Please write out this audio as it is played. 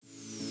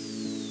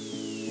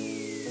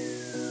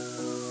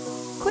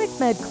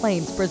QuickMed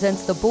Claims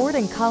presents the Board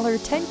and Collar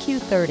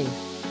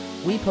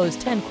 10Q30. We pose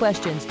 10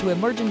 questions to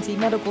emergency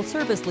medical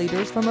service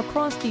leaders from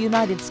across the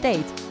United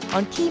States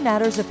on key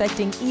matters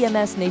affecting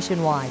EMS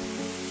nationwide.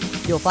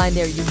 You'll find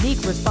their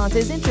unique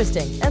responses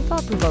interesting and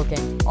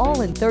thought-provoking,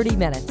 all in 30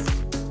 minutes.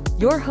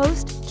 Your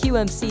host,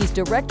 QMC's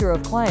Director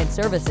of Client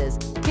Services,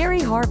 Gary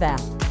Harvat.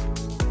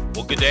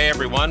 Well, good day,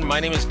 everyone. My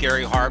name is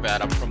Gary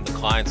Harvat. I'm from the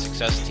Client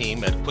Success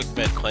Team at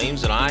QuickMed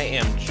Claims, and I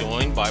am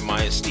joined by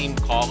my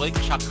esteemed colleague,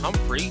 Chuck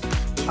Humphrey.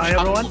 Hi,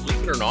 Chuck, everyone.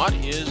 believe it or not,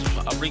 is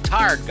a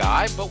retired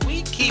guy, but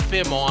we keep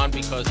him on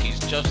because he's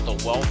just a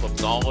wealth of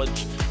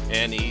knowledge,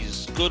 and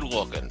he's good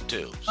looking,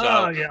 too.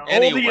 So,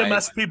 anyway, all the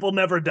EMS people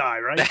never die,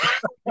 right?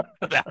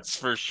 That's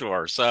for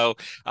sure. So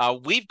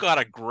we've got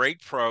a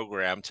great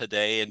program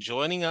today, and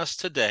joining us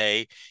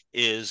today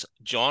is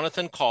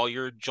Jonathan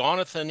Collier.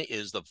 Jonathan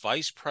is the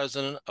Vice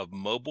President of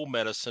Mobile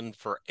Medicine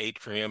for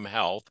Atrium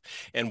Health,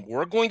 and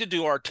we're going to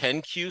do our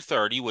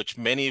 10Q30, which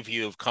many of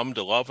you have come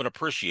to love and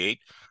appreciate.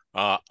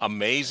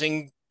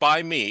 Amazing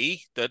by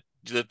me that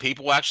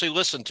people actually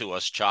listen to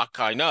us, Chuck.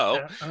 I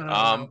know,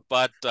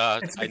 but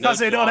it's because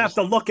they don't have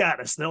to look at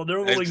us. They're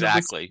willing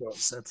exactly. to listen to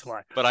us. That's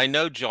why. But I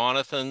know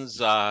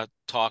Jonathan's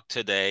talk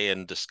today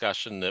and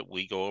discussion that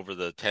we go over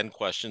the 10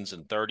 questions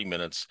in 30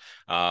 minutes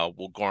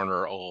will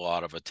garner a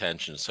lot of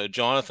attention. So,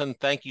 Jonathan,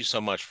 thank you so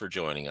much for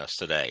joining us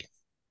today.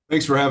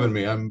 Thanks for having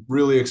me. I'm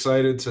really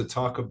excited to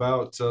talk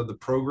about the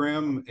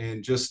program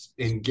and just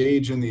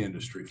engage in the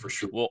industry for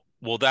sure.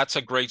 Well, that's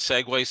a great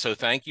segue. So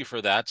thank you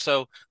for that.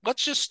 So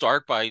let's just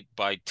start by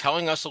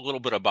telling us a little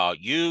bit about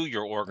you,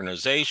 your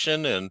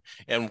organization,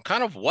 and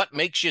kind of what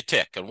makes you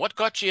tick and what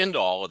got you into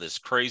all of this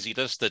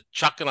craziness that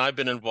Chuck and I have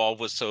been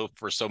involved with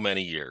for so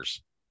many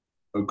years.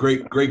 A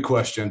great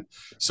question.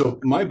 So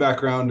my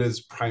background is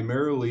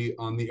primarily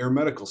on the air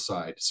medical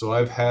side. So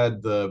I've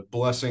had the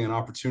blessing and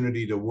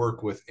opportunity to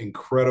work with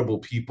incredible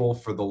people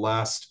for the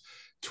last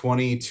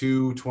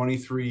 22,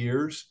 23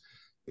 years,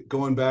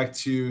 going back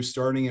to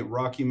starting at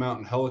Rocky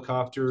Mountain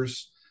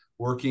Helicopters,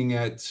 working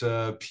at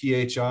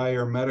PHI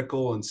Air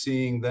Medical and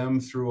seeing them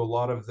through a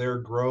lot of their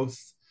growth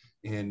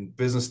in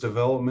business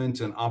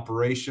development and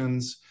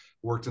operations.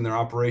 Worked in their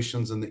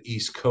operations in the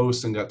East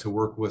Coast and got to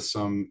work with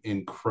some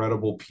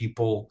incredible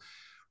people.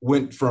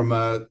 Went from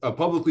a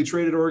publicly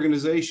traded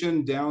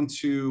organization down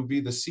to be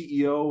the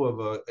CEO of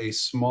a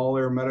small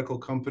air medical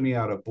company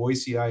out of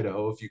Boise,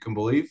 Idaho, if you can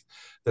believe,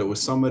 that was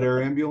Summit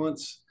Air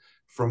Ambulance.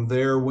 From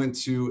there, went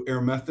to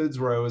Air Methods,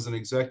 where I was an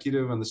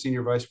executive and the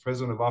Senior Vice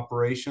President of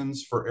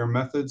Operations for Air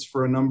Methods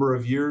for a number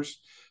of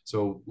years.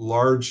 So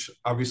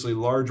obviously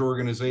large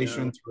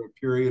organization through a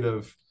period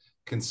of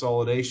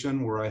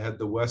consolidation where I had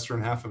the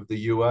western half of the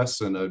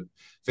US and a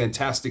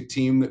fantastic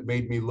team that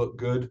made me look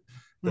good,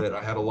 that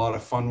I had a lot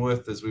of fun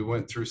with as we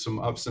went through some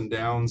ups and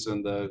downs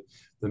in the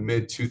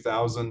mid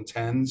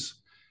 2010s.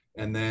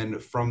 And then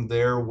from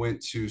there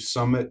went to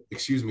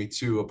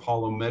to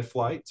Apollo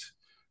MedFlight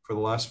for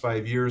the last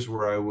 5 years,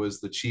 where I was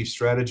the Chief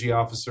Strategy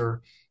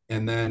Officer.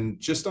 And then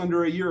just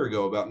under a year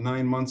ago, about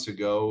 9 months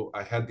ago,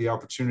 I had the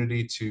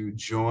opportunity to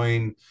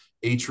join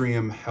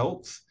Atrium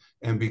Health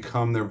and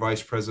become their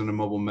Vice President of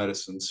Mobile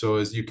Medicine. So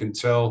as you can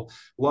tell,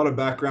 a lot of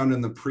background in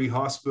the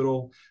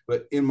pre-hospital,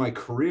 but in my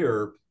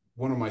career,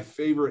 one of my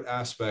favorite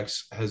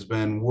aspects has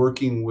been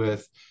working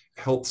with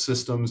health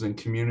systems and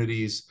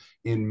communities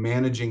in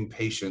managing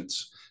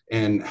patients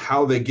and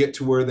how they get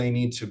to where they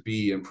need to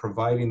be and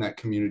providing that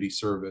community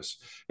service.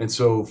 And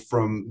so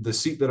from the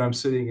seat that I'm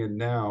sitting in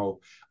now,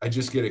 I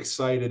just get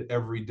excited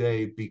every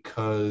day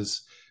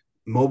because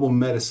mobile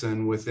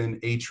medicine within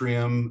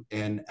Atrium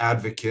and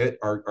Advocate,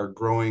 our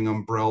growing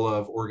umbrella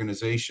of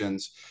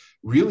organizations,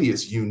 really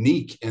is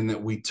unique in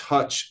that we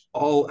touch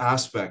all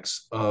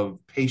aspects of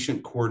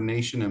patient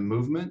coordination and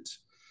movement,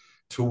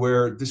 to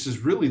where this is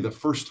really the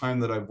first time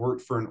that I've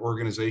worked for an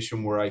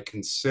organization where I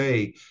can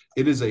say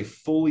it is a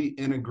fully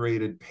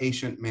integrated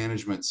patient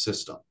management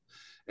system.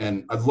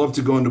 And I'd love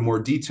to go into more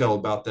detail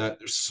about that.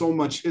 There's so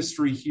much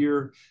history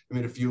here. I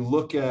mean, if you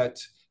look at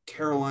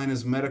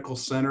Carolinas Medical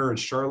Center and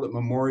Charlotte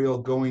Memorial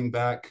going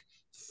back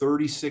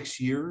 36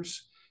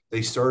 years.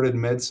 They started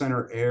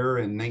MedCenter Air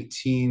in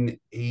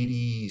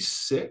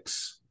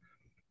 1986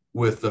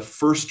 with the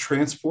first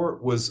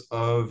transport was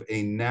of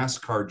a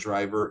NASCAR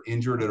driver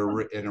injured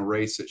in a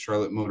race at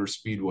Charlotte Motor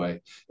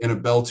Speedway in a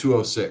Bell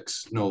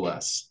 206, no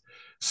less.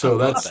 So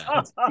that's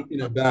taking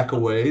it back a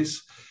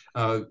ways.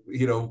 By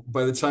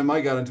the time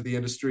I got into the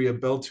industry, a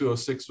Bell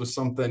 206 was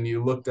something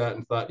you looked at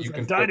and thought you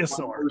can fit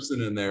one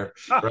person in there,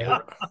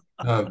 right?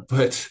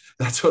 But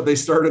that's what they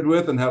started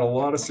with and had a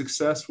lot of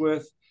success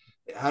with.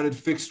 They added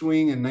fixed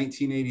wing in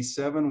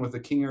 1987 with the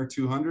King Air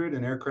 200,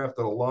 an aircraft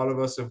that a lot of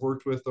us have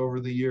worked with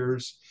over the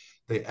years.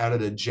 They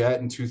added a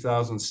jet in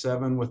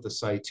 2007 with the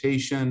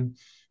Citation.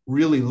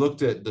 Really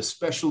looked at the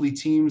specialty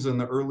teams in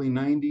the early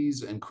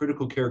 90s and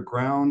critical care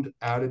ground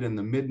added in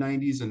the mid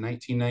 90s in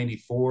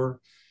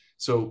 1994.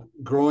 So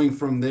growing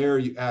from there,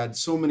 you add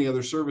so many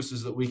other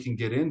services that we can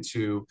get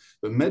into,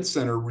 but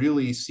MedCenter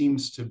really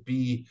seems to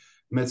be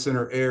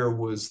MedCenter Air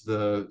was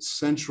the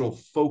central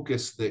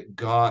focus that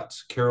got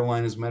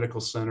Carolinas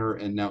Medical Center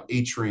and now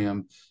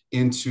Atrium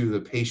into the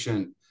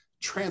patient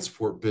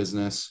transport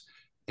business.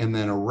 And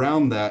then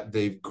around that,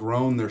 they've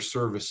grown their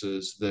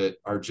services that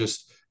are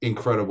just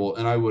incredible.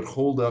 And I would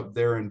hold up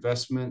their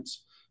investment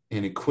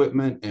in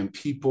equipment and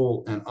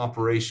people and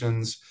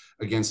operations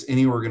against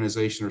any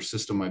organization or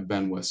system I've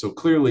been with. So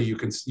clearly you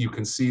can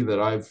see that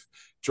I've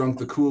drunk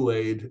the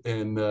Kool-Aid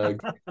and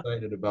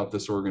excited about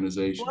this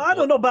organization. Well, I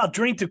don't know about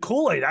drink the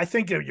Kool-Aid. I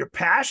think your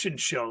passion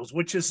shows,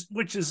 which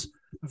is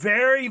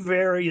very,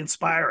 very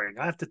inspiring.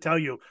 I have to tell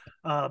you,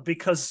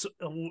 because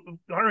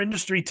our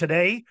industry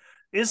today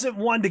isn't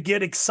one to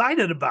get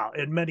excited about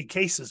in many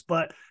cases,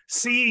 but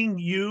seeing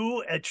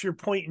you at your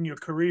point in your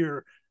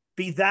career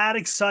be that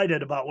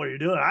excited about what you're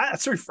doing,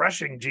 that's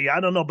refreshing. Gee,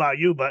 I don't know about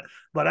you, but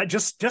I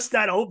just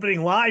that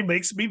opening line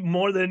makes me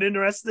more than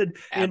interested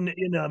in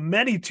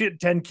many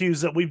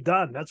 10Qs that we've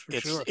done. That's for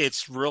sure.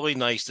 It's really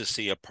nice to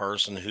see a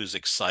person who's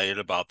excited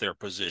about their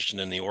position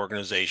in the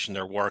organization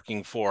they're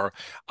working for.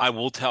 I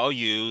will tell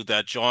you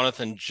that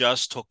Jonathan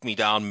just took me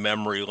down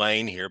memory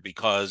lane here,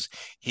 because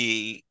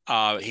he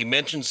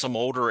mentioned some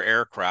older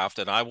aircraft,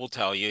 and I will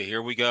tell you,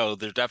 here we go.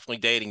 They're definitely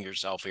dating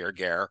yourself here,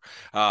 Gare.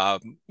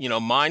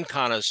 Mine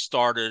kind of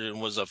started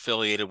and was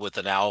affiliated with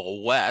an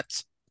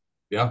Alouette.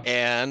 Yeah.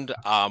 And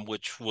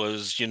which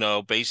was,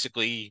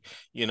 basically,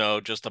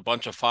 just a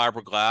bunch of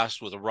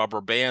fiberglass with a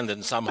rubber band,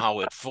 and somehow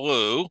it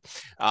flew.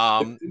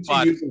 Did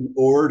you use an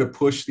oar to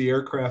push the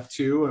aircraft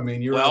too? I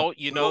mean,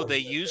 they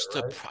used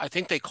to, right? I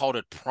think they called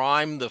it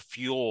prime the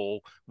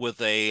fuel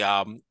with a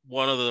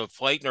one of the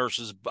flight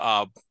nurses,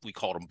 we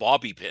called them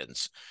bobby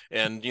pins.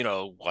 And,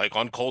 like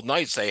on cold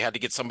nights, they had to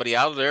get somebody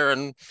out of there,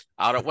 and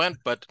out it went.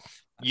 But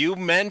you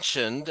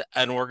mentioned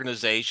an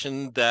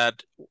organization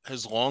that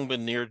has long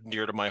been near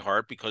to my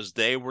heart, because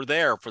they were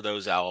there for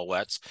those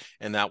Alouettes,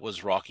 and that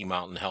was Rocky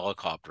Mountain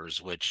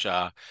Helicopters, which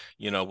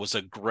was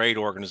a great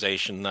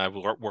organization. I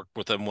worked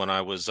with them when I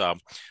was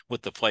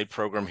with the flight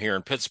program here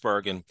in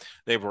Pittsburgh, and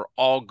they were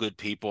all good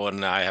people,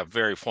 and I have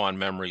very fond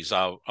memories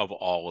of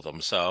all of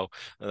them. So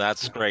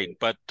that's great.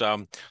 But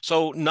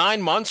so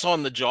 9 months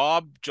on the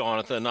job,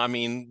 Jonathan. I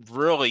mean,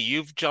 really,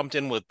 you've jumped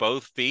in with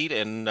both feet,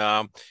 and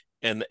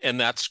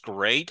that's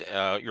great.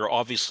 You're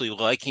obviously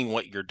liking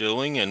what you're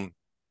doing,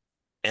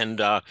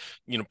 and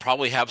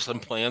probably have some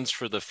plans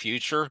for the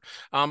future.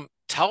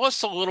 Tell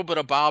us a little bit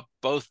about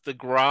both the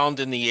ground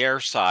and the air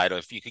side.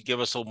 If you could give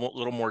us a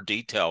little more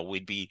detail,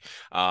 we'd be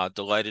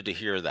delighted to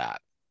hear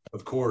that.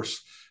 Of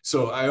course.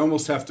 So I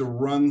almost have to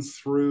run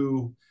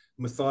through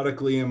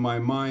methodically in my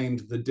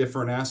mind the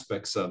different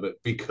aspects of it,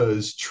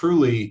 because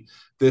truly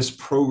this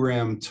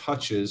program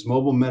touches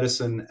mobile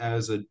medicine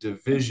as a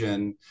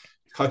division,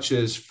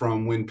 touches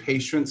from when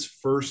patients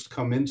first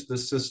come into the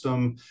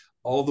system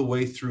all the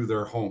way through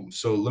their home.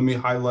 So let me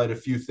highlight a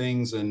few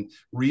things and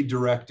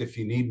redirect if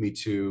you need me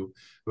to.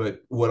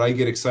 But what I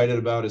get excited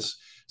about is,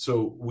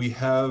 so we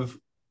have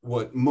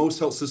what most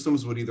health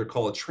systems would either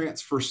call a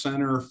transfer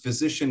center,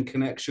 physician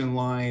connection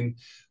line.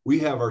 We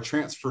have our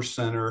transfer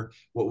center,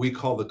 what we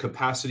call the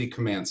capacity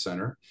command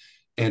center.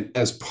 And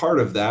as part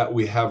of that,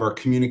 we have our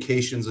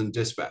communications and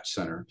dispatch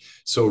center.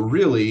 So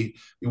really,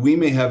 we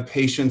may have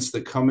patients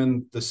that come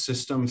in the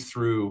system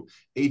through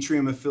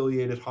Atrium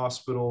affiliated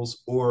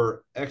hospitals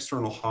or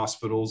external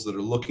hospitals that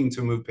are looking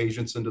to move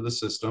patients into the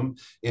system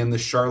in the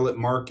Charlotte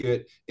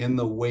market, in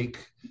the Wake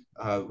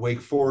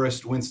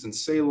Forest,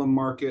 Winston-Salem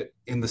market.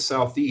 In the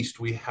Southeast,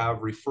 we have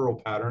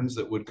referral patterns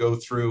that would go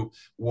through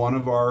one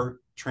of our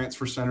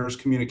transfer centers,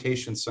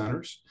 communication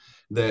centers,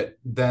 that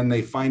then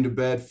they find a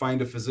bed,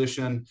 find a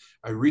physician.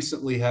 I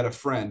recently had a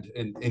friend,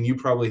 and you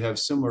probably have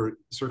similar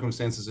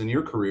circumstances in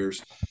your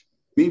careers.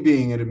 Me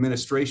being in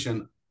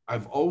administration,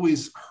 I've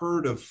always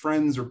heard of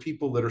friends or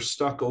people that are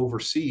stuck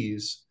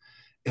overseas,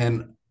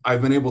 and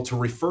I've been able to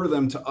refer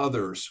them to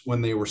others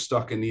when they were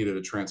stuck and needed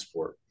a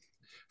transport.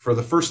 For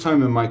the first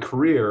time in my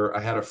career, I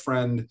had a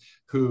friend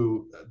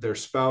who their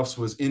spouse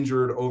was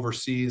injured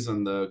overseas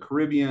in the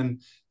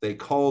Caribbean. They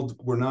called,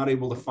 were not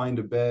able to find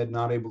a bed,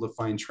 not able to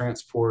find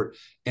transport.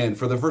 And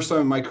for the first time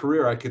in my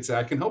career, I could say,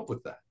 I can help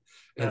with that.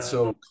 And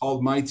so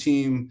called my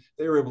team,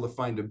 they were able to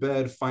find a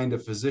bed, find a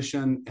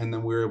physician, and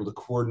then we were able to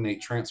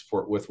coordinate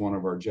transport with one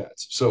of our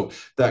jets. So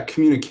that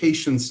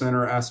communication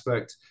center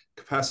aspect,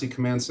 capacity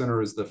command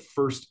center, is the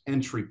first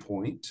entry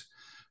point.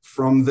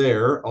 From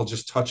there, I'll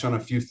just touch on a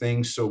few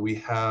things. So we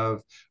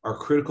have our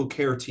critical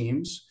care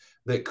teams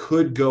that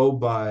could go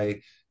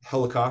by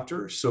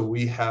helicopter. So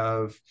we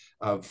have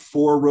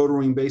 4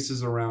 rotary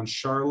bases around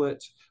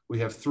Charlotte. We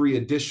have 3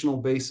 additional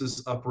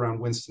bases up around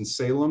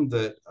Winston-Salem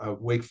that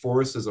Wake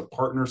Forest is a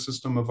partner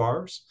system of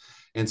ours.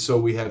 And so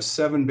we have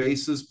 7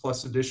 bases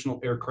plus additional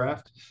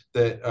aircraft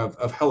that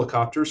of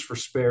helicopters for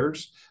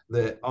spares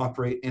that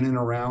operate in and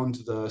around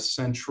the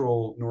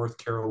central North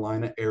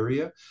Carolina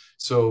area.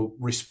 So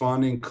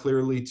responding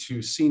clearly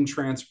to scene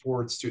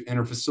transports, to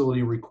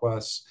interfacility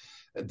requests.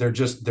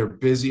 They're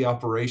busy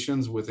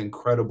operations with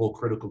incredible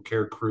critical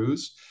care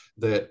crews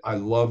that I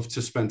love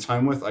to spend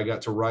time with. I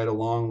got to ride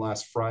along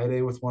last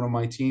Friday with one of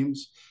my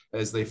teams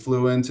as they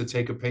flew in to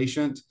take a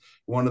patient.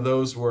 One of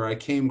those where I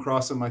came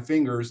crossing my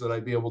fingers that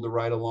I'd be able to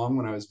ride along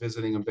when I was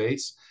visiting a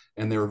base,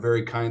 and they were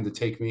very kind to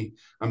take me.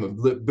 I'm a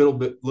little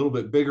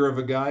bit bigger of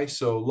a guy,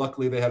 so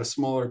luckily they had a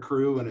smaller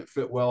crew, and it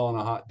fit well on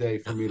a hot day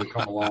for me to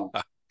come along.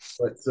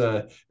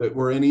 But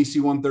we're in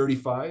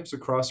EC-135s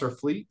across our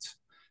fleet,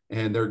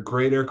 and they're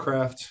great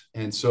aircraft.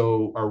 And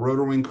so our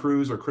rotor wing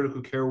crews, our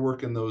critical care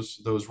work in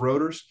those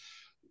rotors.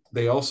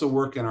 They also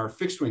work in our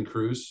fixed wing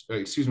crews,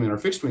 in our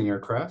fixed wing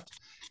aircraft.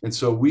 And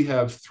so we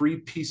have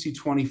 3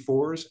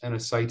 PC-24s and a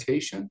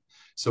Citation.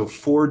 So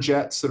 4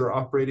 jets that are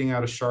operating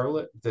out of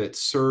Charlotte that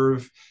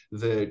serve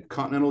the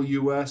continental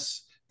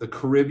US, the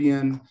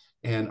Caribbean,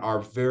 and are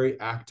very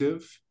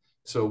active.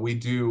 So we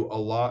do a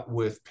lot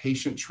with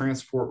patient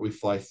transport. We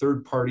fly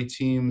third-party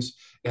teams,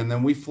 and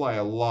then we fly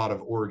a lot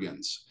of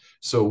organs.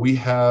 So we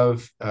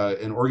have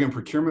an organ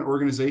procurement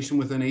organization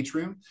within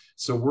Atrium.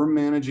 So we're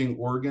managing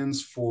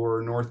organs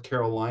for North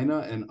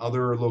Carolina and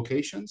other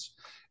locations.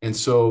 And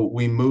so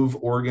we move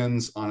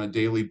organs on a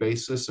daily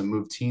basis and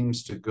move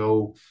teams to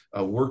go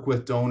work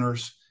with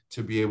donors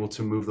to be able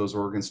to move those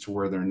organs to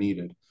where they're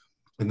needed.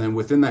 And then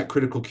within that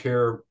critical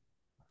care,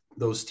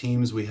 those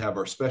teams, we have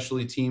our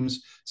specialty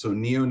teams. So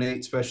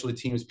neonate specialty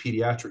teams,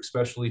 pediatric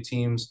specialty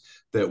teams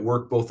that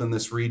work both in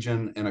this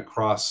region and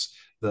across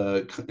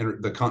the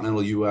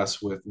continental US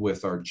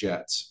with our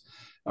jets.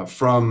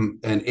 From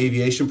an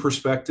aviation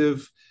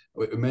perspective,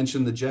 I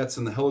mentioned the jets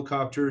and the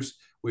helicopters.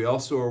 We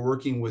also are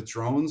working with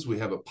drones. We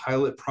have a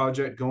pilot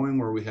project going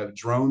where we have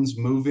drones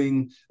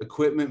moving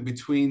equipment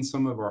between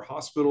some of our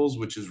hospitals,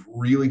 which is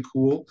really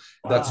cool.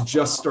 Wow. That's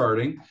just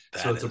starting.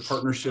 So it's a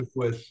partnership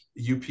with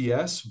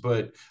UPS,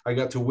 but I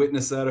got to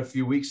witness that a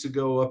few weeks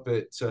ago up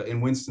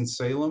in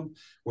Winston-Salem,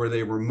 where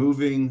they were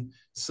moving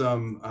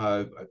some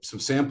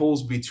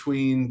samples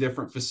between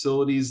different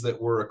facilities that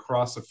were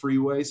across a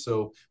freeway.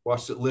 So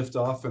watched it lift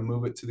off and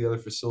move it to the other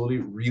facility.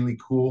 Really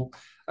cool.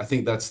 I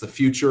think that's the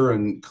future,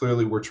 and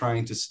clearly we're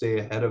trying to stay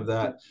ahead of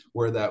that,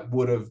 where that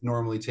would have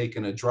normally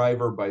taken a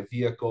driver by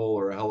vehicle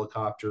or a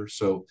helicopter.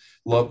 So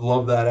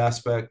love that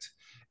aspect.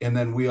 And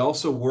then we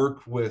also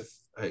work with,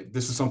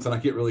 this is something I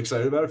get really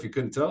excited about if you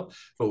couldn't tell,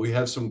 but we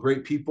have some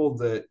great people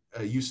that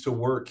used to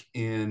work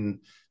in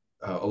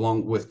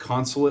along with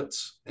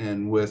consulates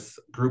and with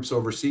groups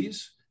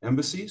overseas,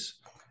 embassies.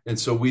 And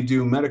so we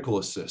do medical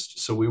assist.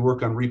 So we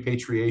work on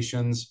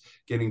repatriations,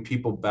 getting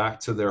people back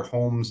to their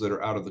homes that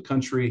are out of the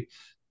country.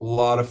 A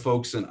lot of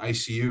folks in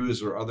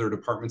ICUs or other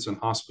departments and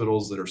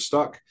hospitals that are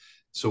stuck.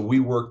 So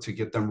we work to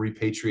get them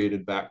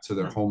repatriated back to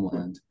their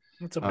homeland.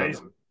 That's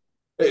amazing.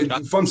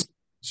 Fun.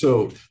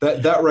 So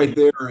that right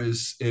there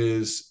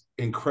is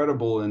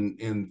incredible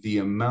in the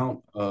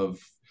amount of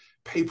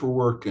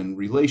paperwork and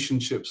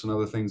relationships and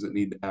other things that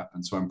need to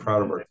happen. So I'm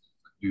proud of our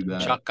do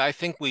that. Chuck, I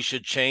think we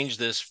should change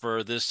this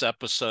for this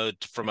episode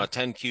from a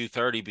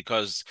 10Q30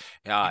 because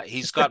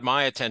he's got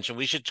my attention.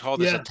 We should call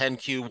this a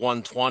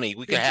 10Q120.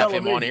 We could have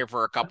him on here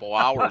for a couple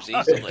hours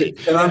easily.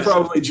 And I'm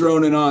probably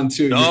droning on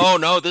too.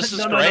 No, this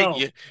is great. No.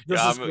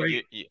 This is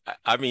great.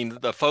 I mean,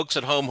 the folks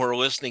at home who are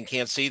listening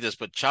can't see this,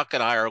 but Chuck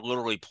and I are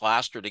literally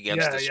plastered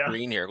against the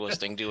screen here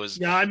listening to his.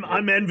 Yeah,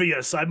 I'm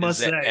envious, I must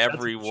say.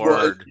 Every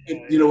word.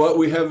 You know what?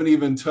 We haven't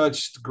even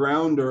touched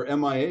ground or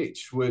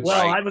MIH, which.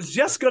 Well, I was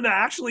just going to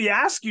actually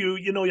ask you,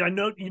 I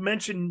know you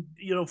mentioned,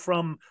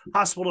 from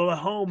hospital to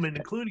home and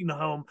including the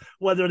home,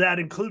 whether that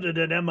included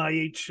an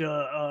MIH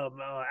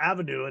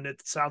avenue, and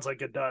it sounds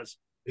like it does.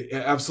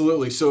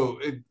 Absolutely. So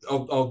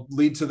I'll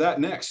lead to that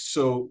next.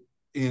 So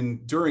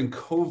during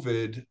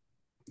COVID,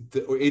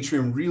 the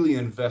Atrium really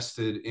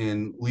invested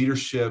in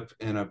leadership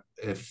and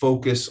a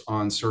focus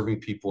on serving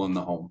people in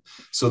the home.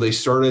 So they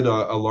started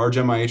a large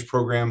MIH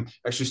program,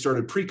 actually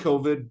started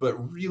pre-COVID, but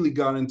really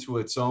got into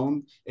its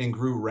own and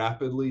grew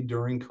rapidly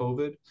during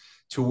COVID,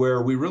 to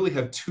where we really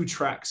have 2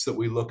 tracks that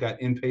we look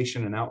at,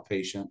 inpatient and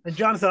outpatient. And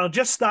Jonathan, I'll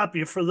just stop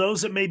you. For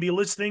those that may be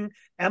listening,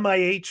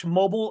 MIH,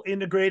 Mobile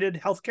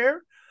Integrated Healthcare.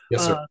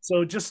 Yes, sir.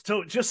 So just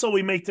so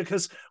we make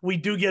because we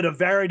do get a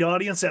varied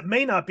audience that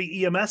may not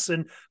be EMS,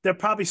 and they're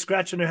probably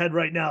scratching their head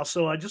right now.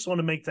 So I just want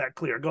to make that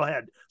clear. Go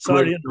ahead.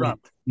 Sorry to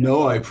interrupt.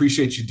 No, I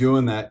appreciate you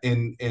doing that.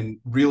 And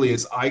really,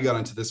 as I got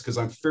into this, because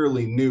I'm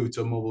fairly new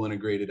to mobile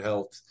integrated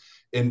health,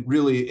 and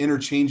really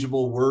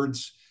interchangeable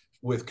words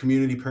with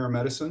community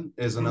paramedicine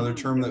is another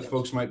term that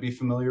folks might be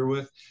familiar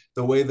with.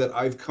 The way that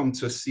I've come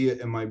to see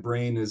it in my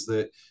brain is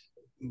that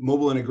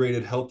mobile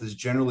integrated health is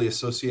generally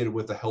associated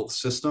with a health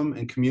system,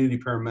 and community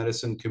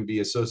paramedicine can be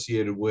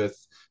associated with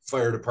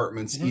fire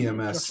departments,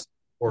 EMS,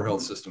 or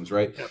health systems,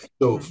 right?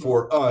 So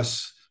for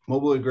us,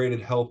 mobile integrated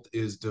health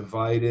is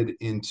divided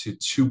into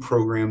 2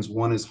 programs.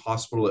 One is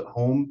hospital at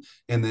home,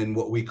 and then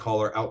what we call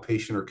our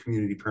outpatient or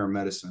community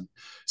paramedicine.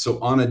 So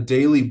on a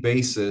daily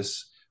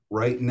basis,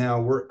 right now,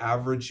 we're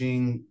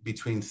averaging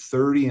between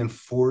 30 and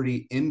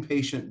 40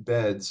 inpatient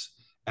beds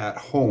at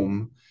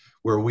home,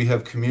 where we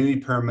have community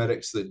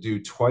paramedics that do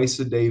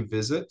twice-a-day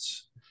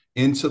visits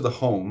into the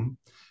home.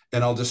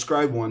 And I'll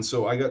describe one.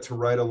 So I got to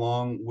ride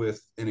along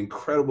with an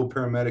incredible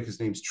paramedic. His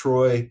name's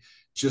Troy,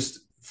 just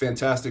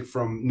fantastic,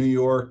 from New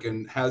York,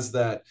 and has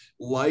that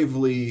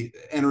lively,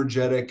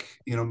 energetic,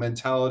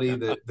 mentality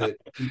that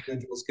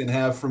individuals can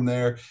have from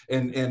there.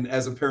 And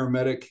as a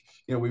paramedic,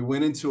 we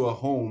went into a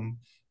home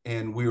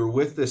and we were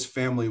with this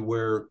family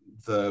where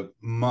the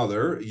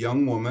mother, a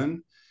young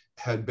woman,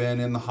 had been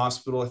in the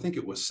hospital. I think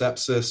it was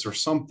sepsis or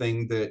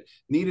something, that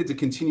needed to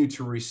continue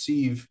to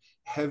receive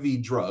heavy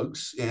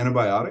drugs,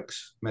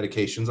 antibiotics,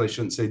 medications. I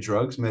shouldn't say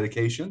drugs,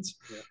 medications,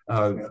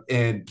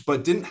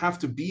 but didn't have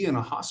to be in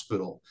a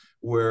hospital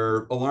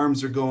where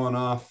alarms are going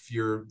off.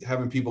 You're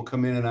having people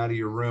come in and out of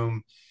your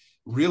room.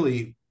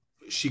 Really,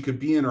 she could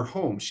be in her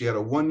home. She had a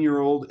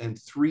 1-year-old and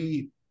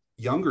 3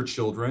 younger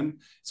children.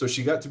 So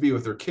she got to be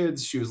with her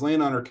kids. She was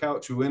laying on her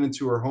couch. We went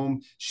into her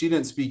home. She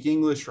didn't speak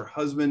English. Her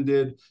husband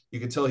did. You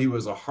could tell he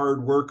was a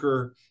hard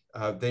worker.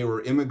 They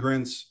were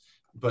immigrants,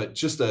 but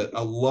just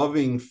a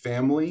loving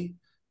family.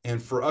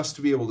 And for us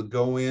to be able to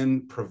go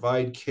in,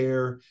 provide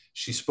care.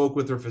 She spoke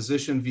with her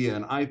physician via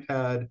an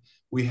iPad.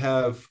 We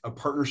have a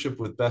partnership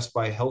with Best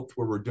Buy Health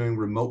where we're doing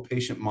remote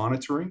patient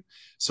monitoring.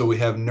 So we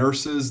have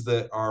nurses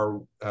that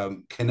are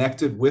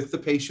connected with the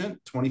patient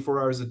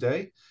 24 hours a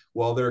day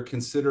while they're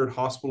considered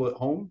hospital at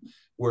home,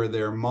 where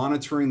they're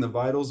monitoring the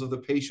vitals of the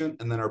patient,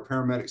 and then our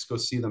paramedics go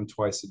see them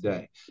twice a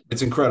day.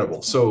 It's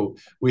incredible. So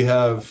we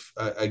have,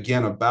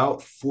 again,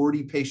 about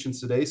 40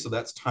 patients a day. So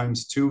that's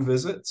times 2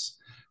 visits,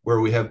 where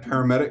we have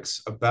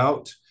paramedics,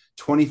 about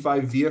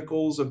 25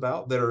 vehicles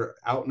about that are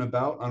out and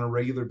about on a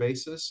regular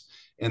basis.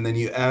 And then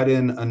you add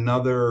in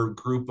another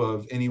group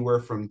of anywhere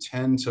from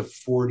 10 to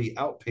 40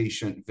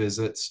 outpatient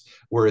visits,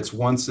 where it's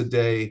once a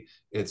day.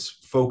 It's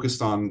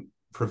focused on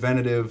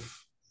preventative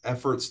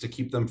efforts to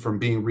keep them from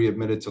being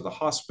readmitted to the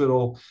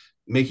hospital,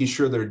 making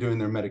sure they're doing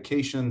their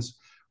medications.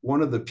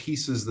 One of the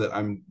pieces that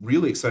I'm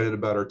really excited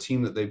about our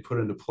team that they put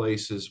into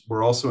place is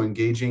we're also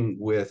engaging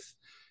with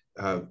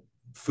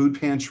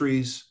food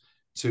pantries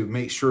to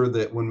make sure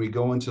that when we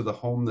go into the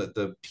home that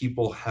the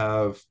people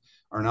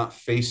are not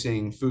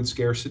facing food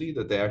scarcity,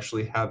 that they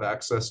actually have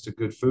access to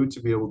good food to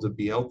be able to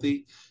be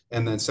healthy.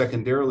 And then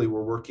secondarily,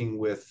 we're working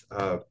with,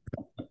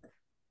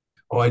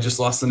 I just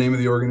lost the name of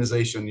the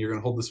organization. You're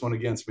going to hold this one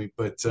against me,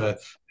 but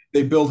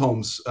they build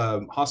homes,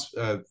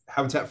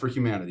 Habitat for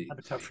Humanity.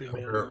 Habitat for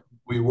Humanity.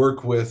 We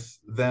work with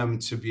them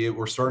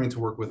we're starting to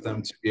work with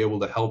them to be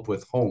able to help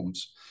with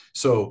homes.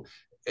 So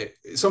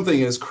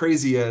something as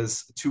crazy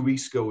as 2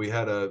 weeks ago, we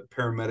had a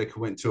paramedic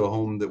who went to a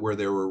home where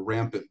there were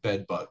rampant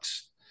bed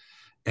bugs.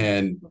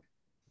 And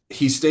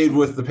he stayed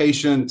with the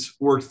patient,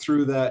 worked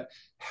through that,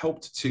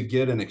 helped to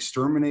get an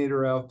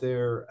exterminator out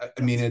there.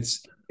 I mean,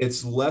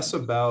 it's less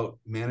about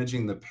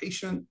managing the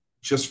patient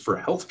just for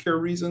healthcare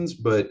reasons,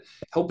 but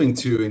helping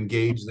to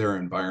engage their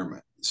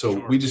environment. So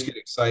we just get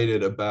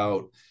excited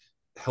about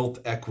health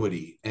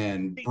equity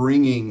and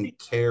bringing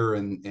care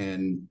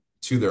and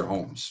to their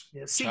homes.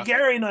 Yeah. See,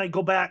 Gary and I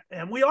go back,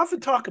 and we often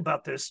talk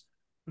about this.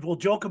 We'll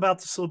joke about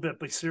this a little bit,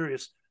 but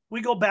serious. We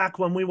go back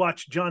when we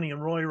watched Johnny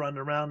and Roy run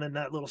around in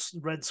that little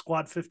red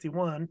Squad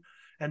 51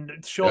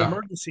 and show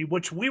emergency,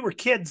 which we were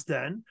kids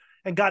then,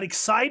 and got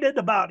excited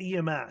about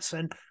EMS.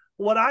 And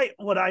what I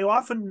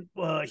often,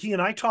 he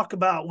and I talk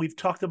about, we've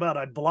talked about,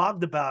 I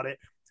blogged about it.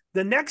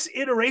 The next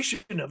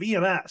iteration of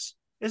EMS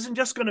isn't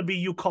just going to be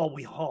you call,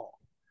 we haul.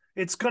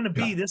 It's going to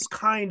be this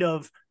kind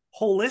of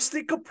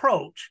holistic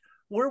approach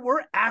where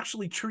we're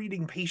actually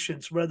treating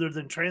patients rather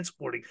than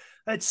transporting.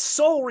 It's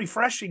so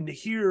refreshing to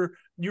hear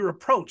your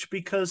approach,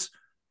 because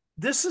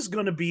this is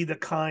going to be the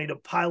kind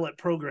of pilot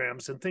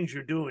programs and things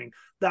you're doing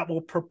that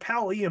will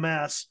propel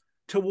EMS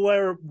to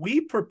where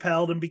we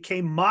propelled and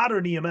became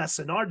modern EMS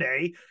in our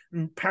day,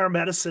 and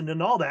paramedicine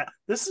and all that.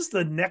 This is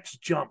the next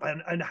jump,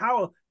 and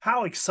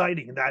how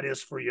exciting that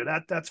is for you.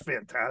 That's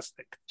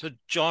fantastic. So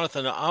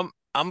Jonathan,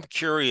 I'm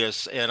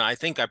curious, and I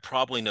think I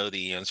probably know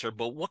the answer,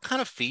 but what kind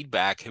of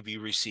feedback have you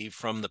received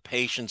from the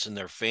patients and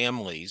their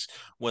families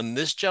when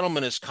this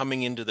gentleman is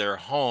coming into their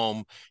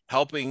home,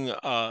 helping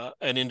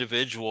an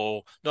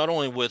individual, not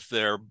only with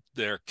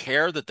their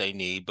care that they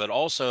need, but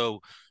also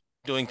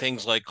doing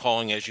things like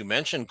calling, as you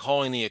mentioned,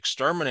 calling the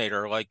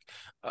exterminator? Like,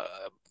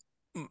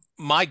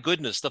 my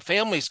goodness, the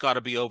family's got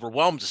to be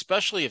overwhelmed,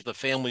 especially if the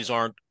families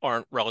aren't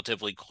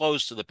relatively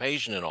close to the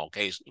patient in all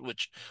cases,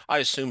 which I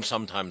assume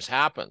sometimes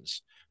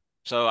happens.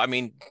 So, I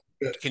mean,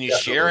 can you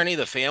share any of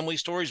the family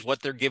stories,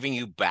 what they're giving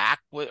you back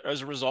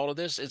as a result of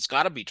this? It's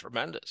got to be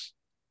tremendous.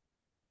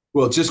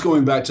 Well, just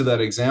going back to that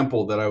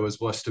example that I was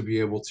blessed to be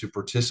able to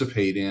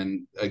participate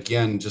in,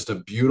 again, just a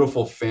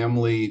beautiful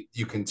family.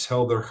 You can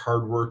tell they're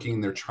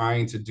hardworking. They're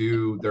trying to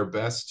do their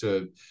best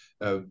to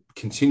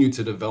continue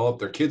to develop.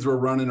 Their kids were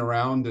running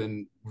around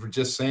and were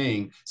just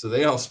saying, so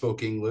they all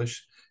spoke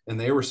English. And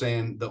they were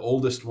saying, the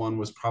oldest one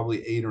was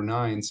probably 8 or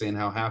 9, saying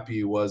how happy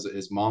he was that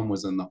his mom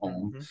was in the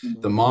home.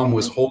 The mom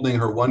was holding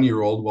her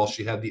 1-year-old while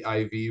she had the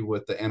IV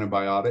with the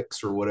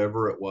antibiotics or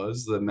whatever it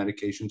was, the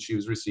medication she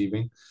was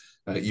receiving.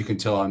 You can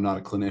tell I'm not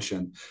a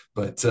clinician,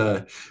 but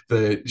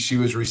she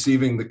was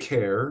receiving the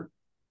care.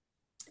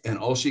 And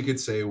all she could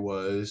say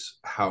was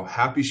how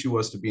happy she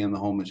was to be in the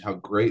home and how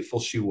grateful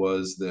she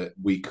was that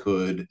we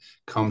could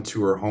come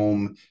to her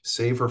home,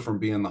 save her from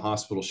being in the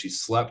hospital. She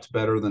slept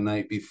better the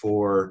night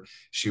before.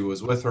 She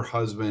was with her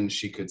husband.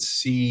 She could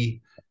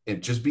see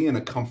and just be in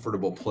a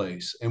comfortable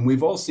place. And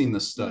we've all seen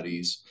the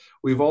studies.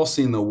 We've all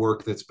seen the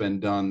work that's been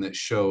done that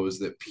shows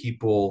that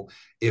people,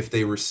 if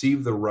they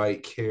receive the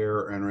right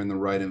care and are in the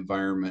right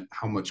environment,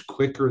 how much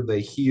quicker they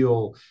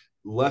heal,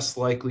 less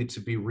likely to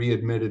be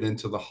readmitted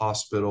into the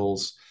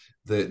hospitals,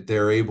 that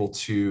they're able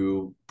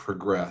to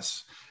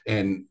progress.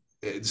 And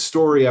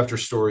story after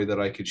story that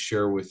I could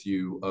share with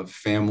you of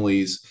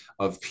families,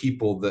 of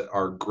people that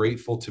are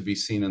grateful to be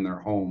seen in their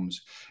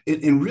homes.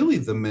 And really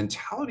the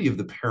mentality of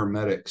the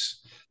paramedics,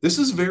 this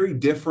is very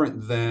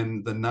different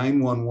than the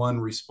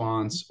 911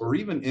 response or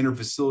even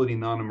interfacility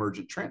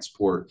non-emergent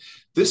transport.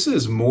 This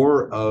is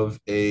more of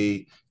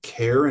a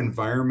care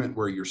environment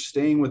where you're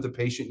staying with the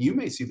patient. You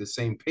may see the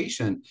same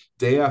patient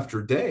day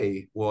after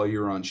day while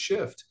you're on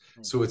shift.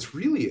 So it's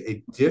really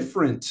a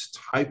different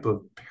type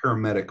of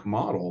paramedic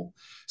model.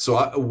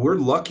 So we're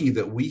lucky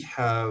that we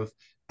have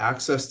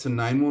access to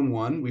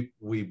 911.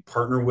 We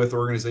partner with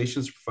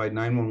organizations to provide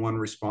 911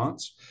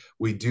 response.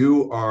 We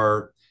do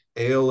our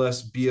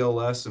ALS,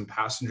 BLS, and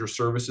passenger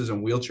services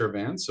and wheelchair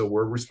vans. So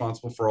we're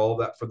responsible for all of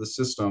that for the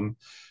system.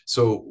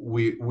 So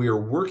we are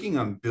working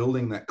on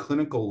building that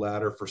clinical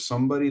ladder for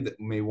somebody that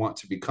may want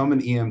to become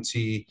an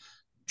EMT,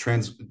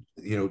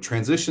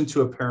 transition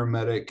to a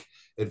paramedic,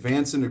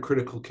 advance into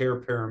critical care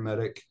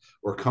paramedic,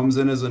 or comes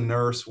in as a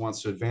nurse,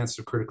 wants to advance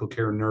to critical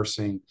care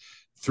nursing.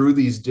 Through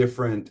these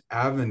different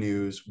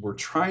avenues, we're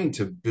trying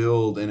to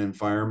build an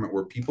environment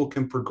where people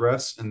can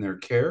progress in their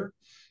care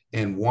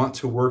and want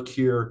to work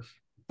here,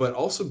 but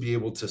also be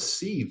able to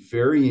see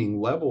varying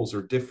levels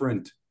or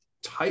different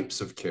types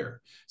of care.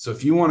 So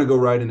if you want to go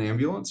ride an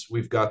ambulance,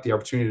 we've got the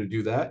opportunity to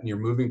do that. And you're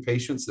moving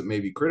patients that may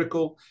be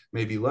critical,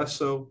 maybe less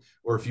so.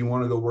 Or if you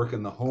want to go work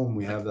in the home,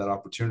 we have that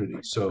opportunity.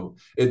 So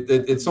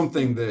it's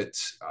something that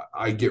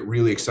I get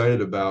really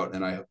excited about.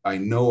 And I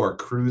know our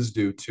crews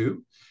do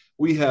too.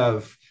 We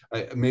have,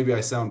 maybe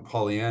I sound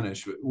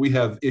Pollyannish, but we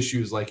have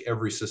issues like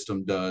every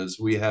system does.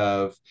 We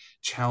have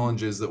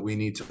challenges that we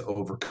need to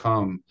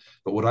overcome.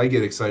 But what I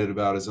get excited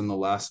about is in the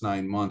last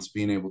 9 months,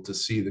 being able to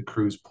see the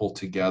crews pull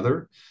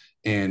together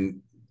and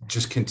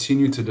just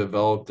continue to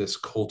develop this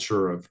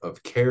culture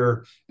of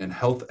care and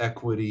health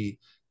equity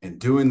and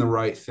doing the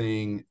right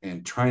thing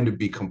and trying to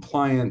be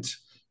compliant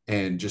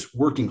and just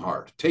working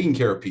hard, taking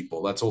care of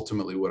people. That's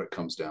ultimately what it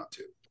comes down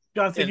to.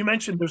 Jonathan, you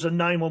mentioned there's a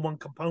 911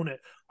 component.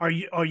 Are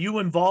you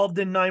involved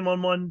in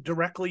 911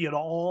 directly at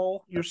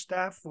all, your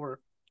staff, or?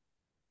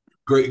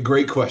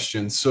 Great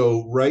question.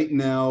 So right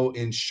now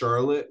in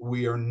Charlotte,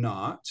 we are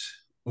not.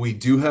 We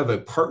do have a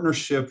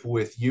partnership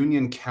with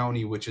Union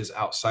County, which is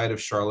outside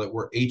of Charlotte,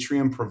 where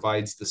Atrium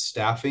provides the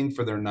staffing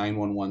for their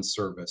 911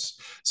 service.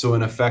 So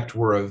in effect,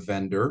 we're a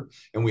vendor,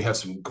 and we have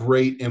some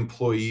great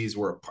employees.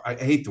 I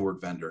hate the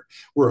word vendor.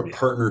 We're a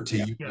partner to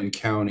Union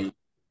County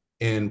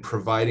in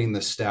providing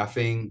the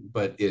staffing,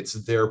 but it's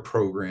their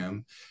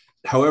program.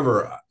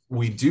 However,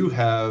 we do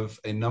have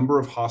a number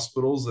of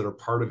hospitals that are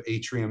part of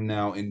Atrium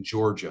now in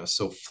Georgia.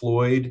 So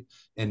Floyd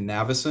and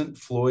Navicent.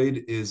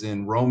 Floyd is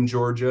in Rome,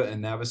 Georgia,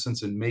 and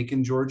Navicent's in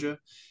Macon, Georgia.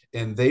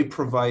 And they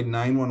provide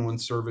 911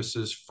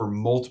 services for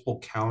multiple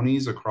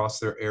counties across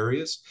their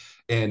areas.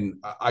 And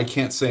I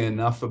can't say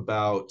enough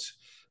about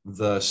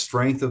the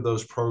strength of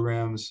those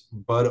programs.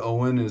 Bud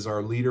Owen is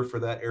our leader for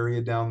that area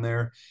down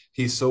there.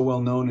 He's so well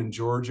known in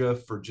Georgia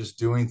for just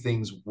doing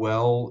things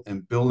well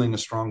and building a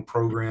strong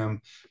program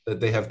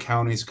that they have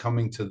counties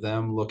coming to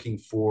them looking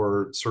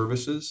for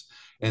services.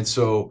 And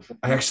so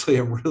I actually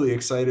am really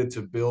excited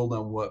to build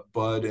on what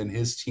Bud and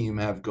his team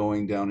have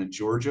going down in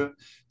Georgia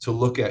to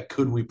look at,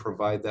 could we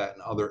provide that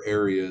in other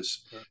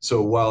areas?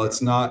 So while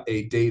it's not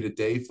a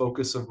day-to-day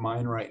focus of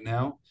mine right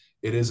now,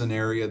 it is an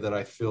area that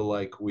I feel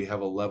like we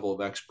have a level of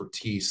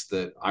expertise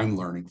that I'm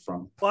learning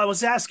from. Well, I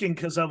was asking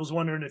because I was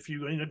wondering if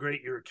you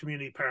integrate your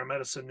community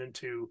paramedicine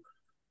into,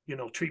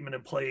 treatment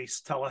in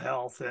place,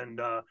 telehealth,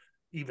 and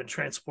even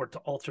transport to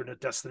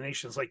alternate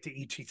destinations like the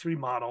ET3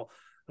 model,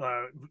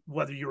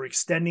 whether you're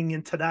extending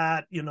into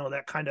that,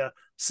 that kind of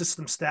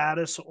system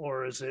status,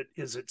 or is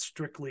it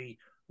strictly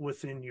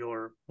within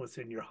your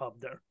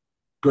hub there?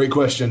 Great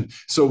question.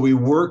 So we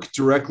work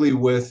directly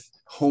with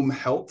home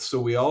health. So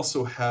we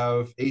also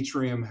have,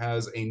 Atrium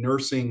has a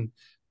nursing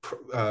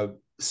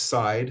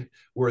side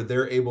where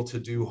they're able to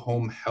do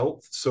home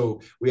health.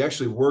 So we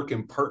actually work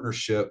in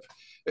partnership.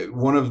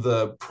 One of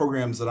the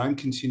programs that I'm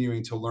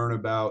continuing to learn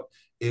about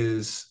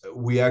is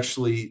we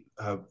actually,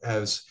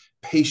 as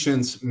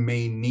patients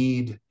may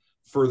need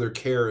further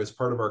care as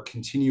part of our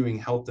continuing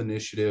health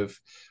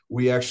initiative,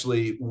 we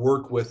actually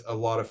work with a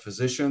lot of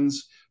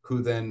physicians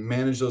who then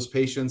manage those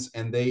patients,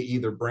 and they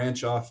either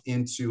branch off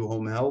into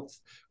home health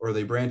or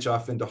they branch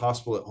off into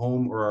hospital at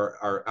home or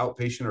our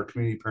outpatient or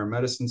community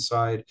paramedicine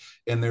side.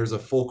 And there's a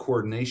full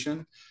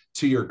coordination.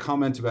 to your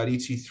comment about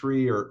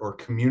ET3 or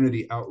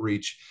community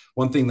outreach,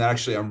 one thing that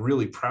actually I'm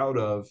really proud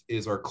of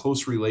is our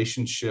close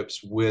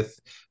relationships with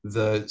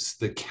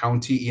the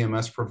county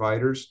EMS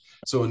providers.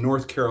 So in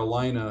North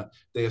Carolina,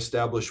 they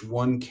established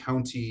one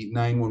county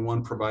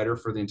 911 provider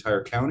for the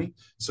entire county.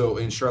 So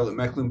in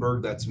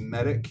Charlotte-Mecklenburg, that's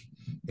Medic,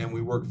 and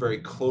we work very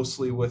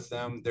closely with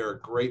them. They're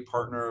a great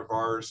partner of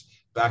ours,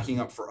 backing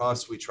up for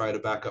us. We try to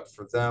back up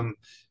for them.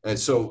 And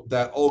so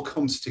that all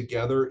comes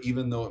together,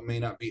 even though it may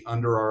not be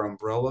under our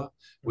umbrella.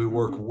 We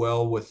work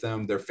well with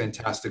them. They're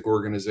fantastic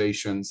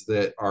organizations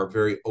that are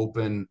very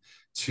open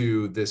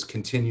to this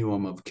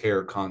continuum of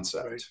care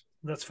concept. Right.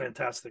 That's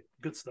fantastic.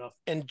 Good stuff.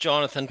 And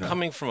Jonathan,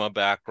 coming from a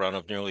background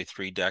of nearly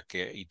 3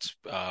 decades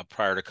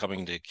prior to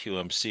coming to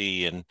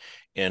QMC and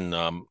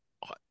in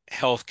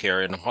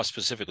healthcare and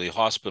specifically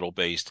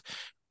hospital-based,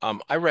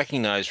 I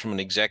recognize from an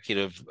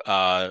executive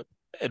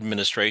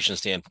administration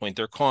standpoint,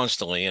 they're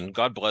constantly, and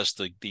God bless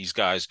these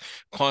guys,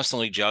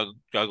 constantly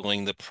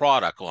juggling the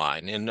product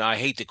line. And I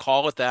hate to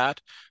call it that,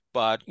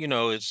 but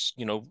it's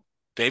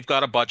they've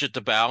got a budget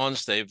to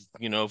balance. They've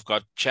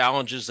got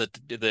challenges that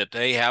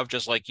they have,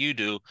 just like you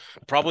do,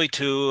 probably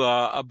to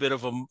a bit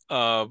of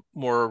a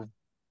more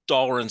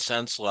dollar and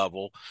cents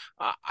level.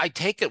 I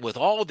take it with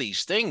all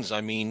these things.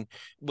 I mean,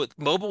 with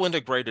mobile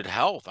integrated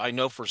health, I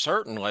know for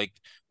certain, like,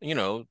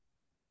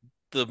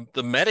 the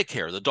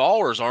Medicare, the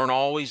dollars aren't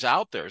always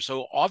out there.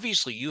 So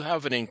obviously you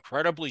have an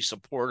incredibly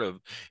supportive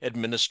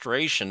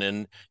administration.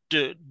 And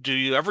do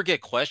you ever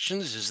get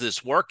questions? Is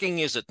this working?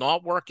 Is it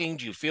not working?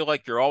 Do you feel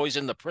like you're always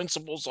in the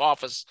principal's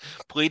office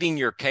pleading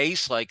your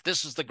case? Like,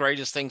 this is the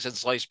greatest thing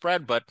since sliced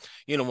bread. But,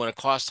 when it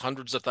costs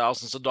hundreds of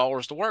thousands of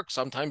dollars to work,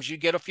 sometimes you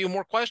get a few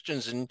more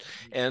questions,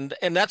 and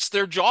that's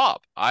their job.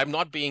 I'm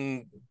not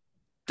being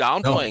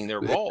downplaying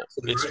their role.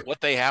 It's right.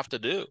 What they have to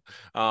do.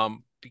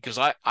 Because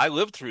I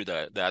lived through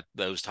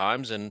those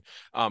times, and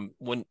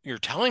when you're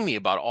telling me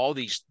about all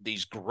these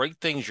great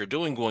things you're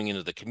doing, going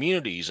into the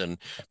communities and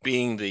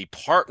being the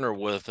partner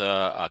with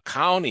a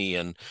county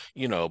and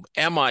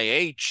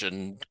MIH,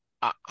 and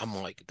I'm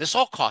like, this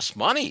all costs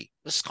money.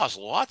 This costs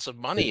lots of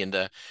money,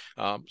 and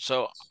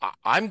so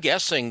I'm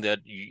guessing that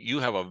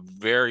you have a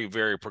very,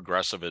 very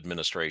progressive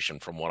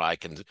administration, from what I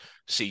can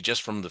see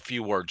just from the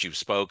few words you've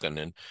spoken.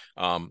 And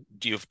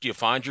do you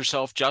find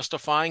yourself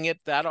justifying it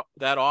that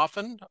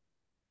often?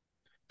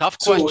 Tough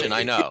question,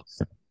 I know.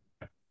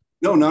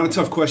 No, not a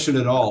tough question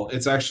at all.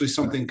 It's actually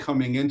something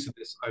coming into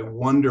this. I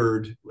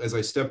wondered as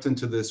I stepped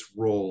into this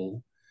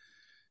role,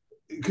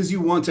 because you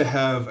want to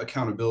have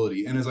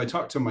accountability. And as I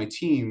talk to my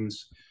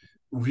teams,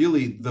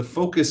 really the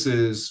focus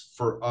is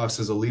for us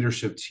as a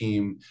leadership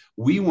team,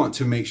 we want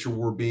to make sure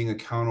we're being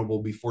accountable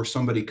before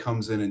somebody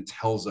comes in and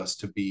tells us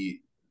to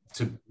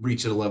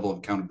reach a level of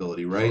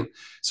accountability, right?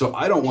 So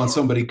I don't want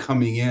somebody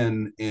coming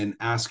in and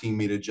asking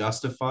me to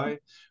justify.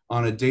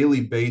 On a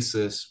daily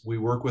basis, we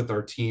work with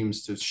our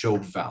teams to show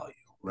value,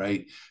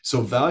 right?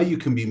 So value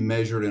can be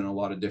measured in a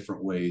lot of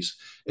different ways.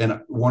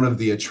 And one of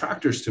the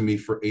attractors to me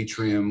for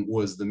Atrium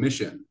was the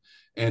mission.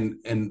 And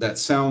that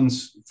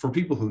sounds, for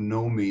people who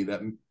know me,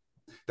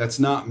 that's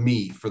not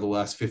me for the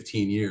last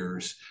 15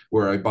 years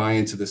where I buy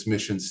into this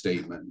mission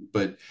statement.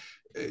 But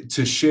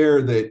to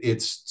share that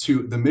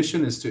the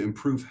mission is to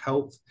improve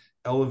health,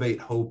 elevate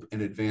hope,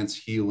 and advance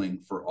healing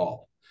for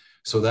all.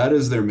 So that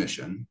is their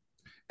mission.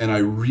 And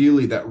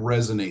that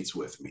resonates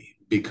with me,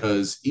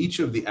 because each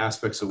of the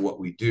aspects of what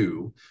we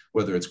do,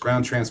 whether it's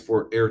ground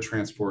transport, air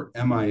transport,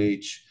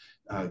 MIH,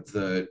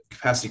 the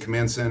capacity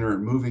command center,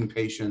 and moving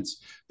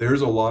patients, there's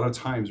a lot of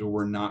times where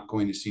we're not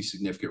going to see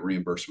significant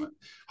reimbursement.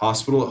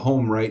 Hospital at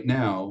home right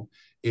now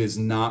is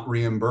not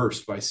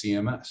reimbursed by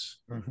CMS.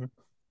 Mm-hmm.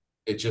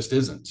 It just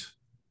isn't.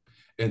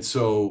 And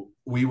so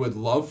we would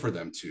love for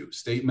them to.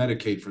 State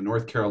Medicaid for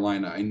North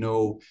Carolina. I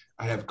know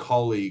I have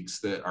colleagues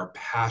that are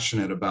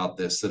passionate about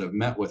this, that have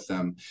met with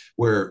them,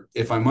 where,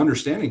 if I'm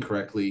understanding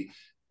correctly,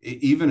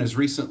 even as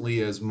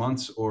recently as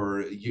months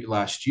or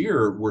last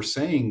year, we're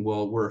saying,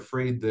 well, we're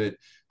afraid that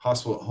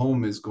hospital at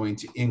home is going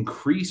to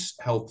increase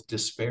health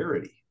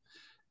disparity.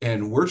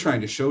 And we're trying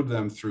to show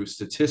them through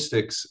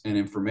statistics and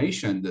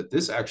information that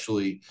this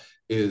actually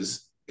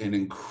is an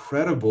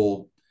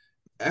incredible,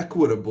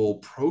 equitable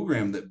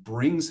program that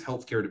brings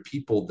healthcare to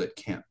people that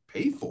can't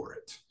pay for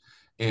it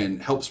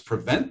and helps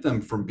prevent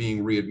them from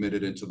being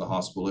readmitted into the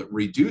hospital. It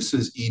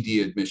reduces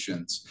ED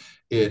admissions.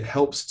 It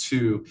helps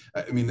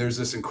there's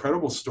this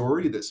incredible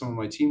story that some of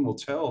my team will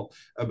tell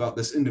about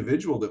this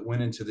individual that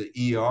went into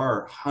the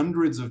ER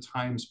hundreds of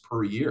times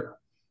per year.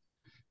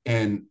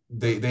 And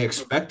they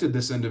expected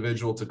this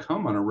individual to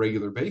come on a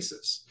regular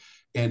basis.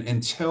 And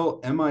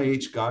until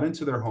MIH got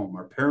into their home,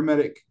 our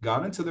paramedic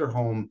got into their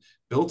home,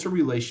 built a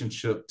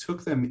relationship,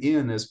 took them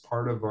in as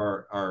part of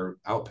our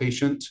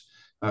outpatient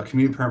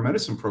community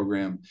paramedicine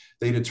program,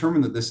 they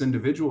determined that this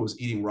individual was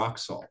eating rock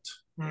salt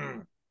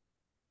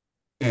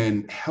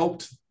and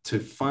helped to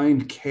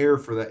find care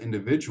for that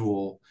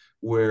individual,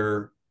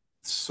 where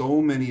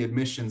so many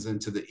admissions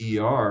into the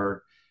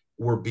ER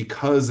were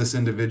because this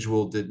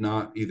individual did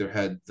not either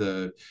had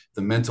the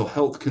mental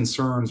health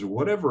concerns or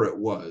whatever it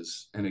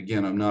was. And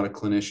again, I'm not a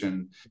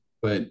clinician,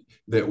 but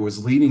that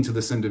was leading to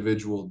this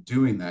individual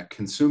doing that,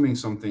 consuming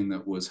something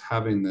that was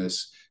having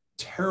this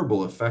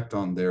terrible effect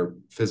on their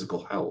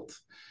physical health,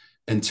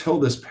 until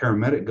this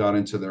paramedic got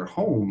into their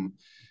home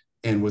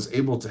and was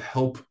able to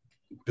help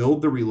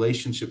build the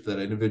relationship that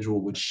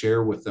individual would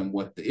share with them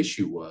what the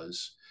issue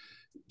was.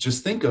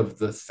 Just think of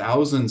the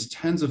thousands,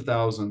 tens of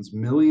thousands,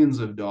 millions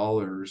of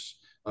dollars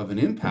of an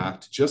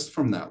impact just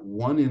from that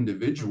one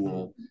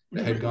individual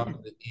that had gone to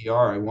the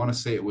ER. I want to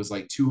say it was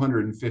like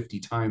 250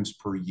 times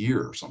per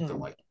year or something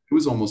like that. It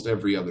was almost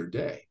every other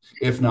day,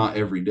 if not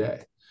every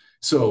day.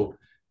 So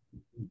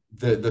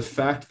the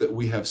fact that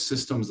we have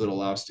systems that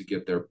allow us to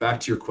get there. Back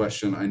to your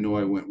question, I know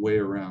I went way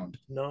around.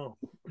 No,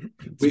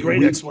 it's a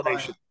great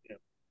explanation.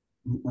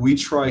 We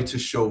try to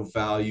show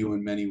value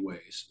in many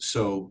ways.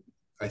 So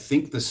I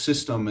think the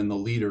system and the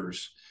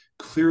leaders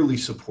clearly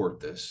support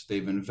this.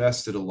 They've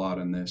invested a lot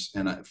in this,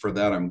 and for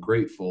that, I'm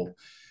grateful.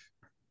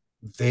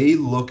 They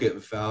look at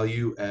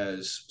value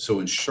as, so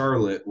in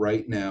Charlotte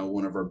right now,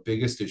 one of our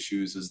biggest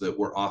issues is that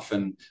we're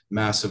often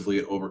massively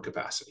at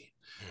overcapacity.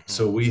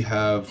 So we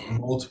have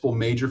multiple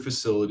major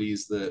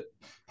facilities that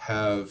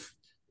have,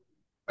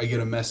 I get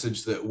a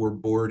message that we're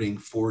boarding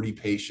 40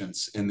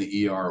 patients in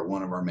the ER at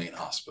one of our main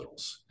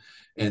hospitals.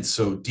 And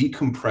so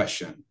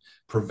decompression,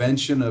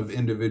 prevention of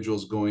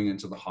individuals going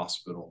into the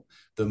hospital,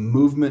 the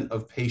movement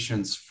of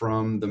patients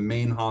from the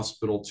main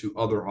hospital to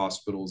other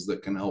hospitals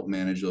that can help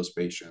manage those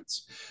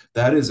patients.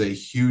 That is a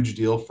huge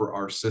deal for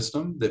our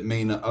system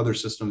that other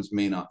systems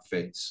may not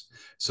face.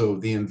 So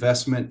the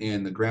investment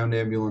in the ground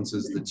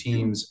ambulances, the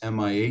teams,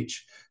 MIH,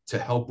 to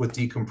help with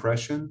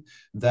decompression,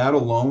 that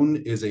alone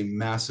is a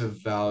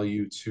massive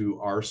value to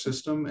our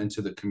system and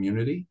to the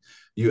community.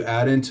 You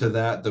add into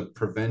that the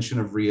prevention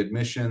of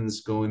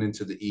readmissions going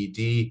into the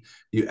ED.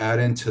 You add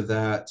into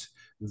that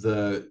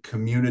the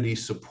community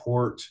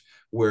support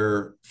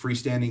where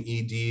freestanding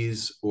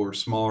EDs or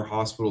smaller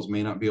hospitals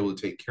may not be able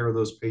to take care of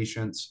those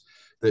patients.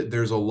 That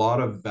there's a lot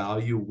of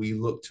value we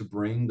look to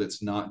bring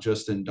that's not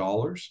just in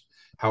dollars.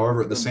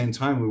 However, at the same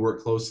time, we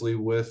work closely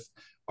with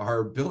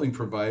our billing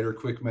provider,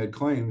 QuickMed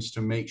Claims,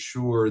 to make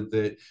sure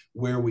that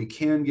where we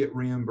can get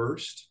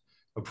reimbursed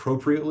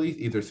appropriately,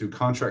 either through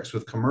contracts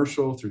with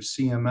commercial, through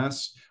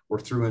CMS, or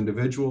through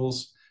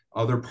individuals,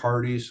 other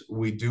parties,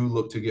 we do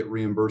look to get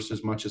reimbursed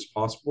as much as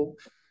possible.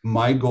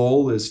 My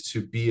goal is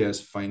to be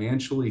as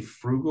financially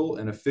frugal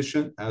and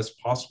efficient as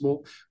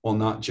possible while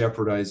not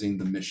jeopardizing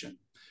the mission,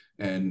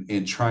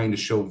 and trying to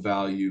show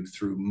value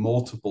through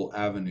multiple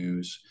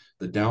avenues,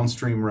 the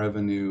downstream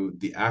revenue,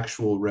 the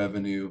actual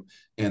revenue,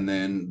 and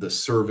then the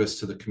service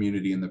to the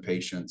community and the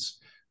patients.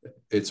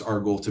 It's our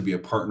goal to be a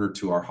partner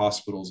to our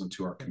hospitals and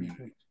to our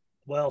community.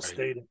 Well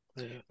stated.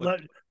 Yeah.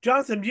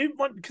 Jonathan, you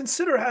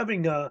consider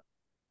having a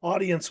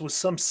audience with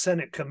some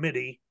Senate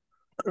committee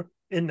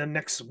in the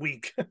next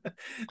week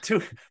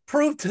to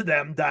prove to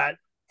them that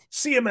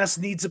CMS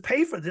needs to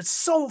pay for this. It's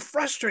so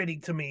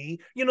frustrating to me.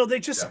 You know, they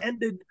just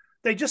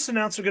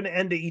announced they're going to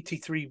end the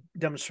ET3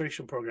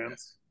 demonstration program,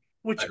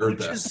 which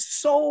is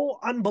so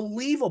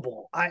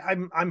unbelievable.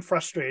 I'm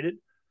frustrated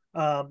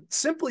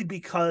simply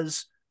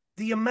because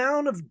the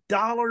amount of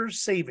dollar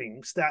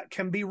savings that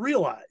can be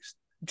realized.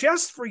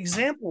 Just for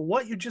example,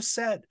 what you just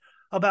said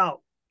about,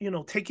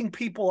 taking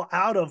people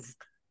out of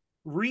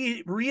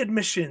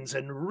readmissions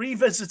and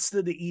revisits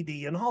to the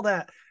ED and all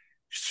that.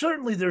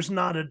 Certainly there's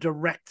not a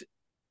direct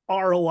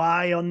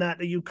ROI on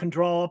that you can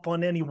draw up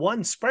on any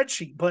one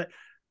spreadsheet, but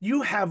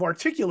you have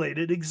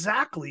articulated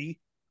exactly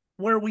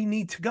where we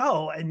need to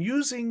go, and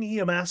using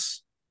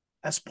EMS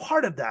as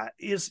part of that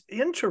is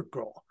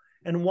integral,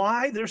 and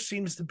why there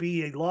seems to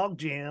be a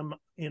logjam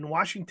in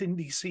Washington,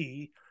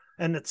 D.C.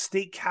 and the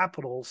state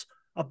capitals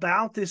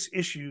about this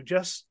issue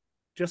just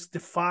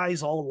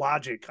defies all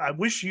logic. I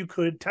wish you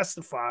could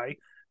testify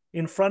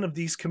in front of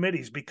these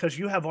committees, because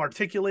you have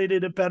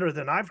articulated it better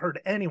than I've heard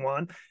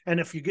anyone. And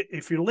if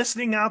you're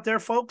listening out there,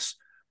 folks,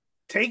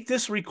 take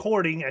this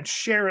recording and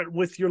share it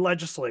with your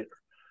legislator,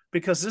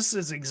 because this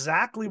is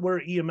exactly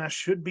where EMS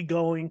should be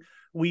going.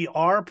 We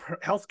are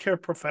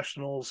healthcare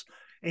professionals,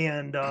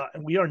 and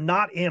we are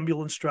not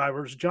ambulance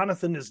drivers.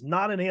 Jonathan is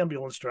not an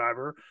ambulance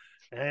driver,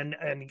 and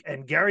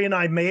Gary and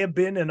I may have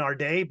been in our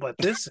day, but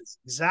this is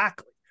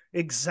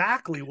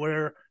exactly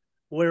where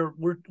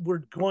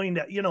we're going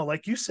to,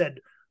 like you said,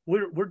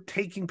 we're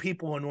taking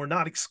people and we're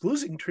not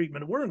excluding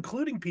treatment. We're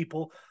including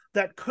people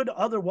that could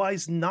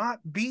otherwise not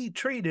be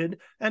treated,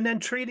 and then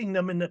treating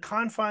them in the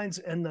confines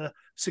and the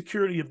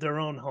security of their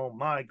own home.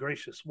 My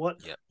gracious,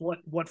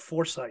 what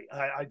foresight!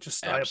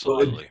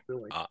 Absolutely.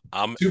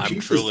 I'm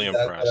truly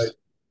impressed.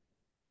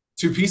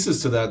 Two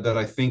pieces to that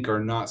I think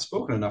are not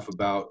spoken enough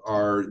about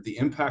are the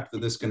impact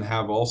that this can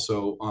have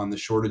also on the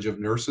shortage of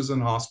nurses in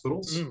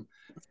hospitals.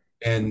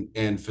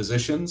 and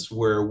physicians,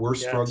 where we're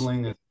Yes.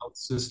 struggling as health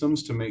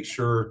systems to make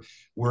sure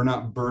we're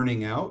not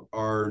burning out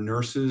our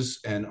nurses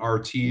and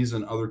RTs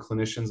and other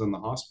clinicians in the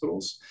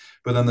hospitals.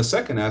 But then the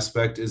second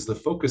aspect is the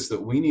focus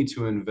that we need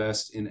to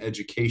invest in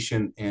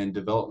education and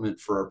development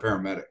for our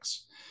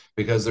paramedics,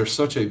 because they're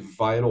such a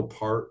vital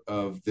part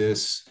of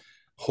this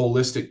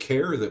holistic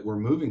care that we're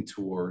moving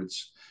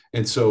towards.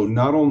 And so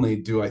not only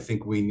do I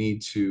think we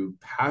need to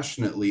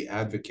passionately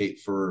advocate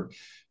for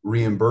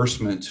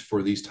reimbursement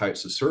for these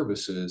types of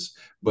services,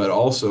 but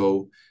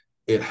also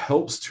it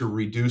helps to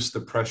reduce the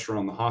pressure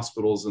on the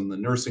hospitals and the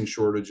nursing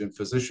shortage and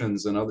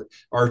physicians and other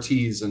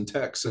RTs and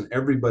techs and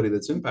everybody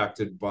that's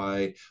impacted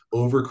by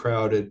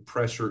overcrowded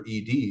pressure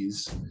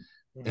EDs.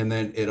 And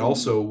then it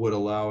also would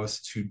allow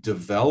us to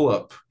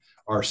develop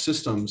our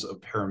systems of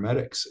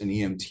paramedics and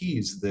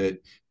EMTs that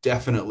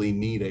definitely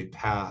need a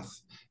path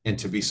and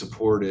to be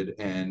supported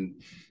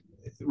and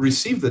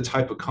receive the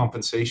type of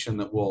compensation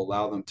that will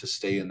allow them to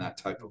stay in that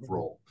type of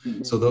role.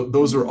 So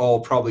those are all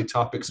probably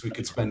topics we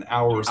could spend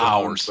hours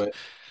on, but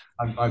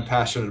I'm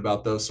passionate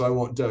about those, so I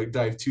won't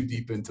dive too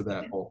deep into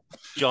that hole.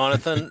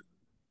 Jonathan,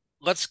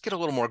 let's get a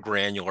little more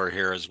granular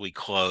here as we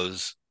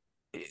close.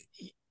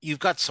 You've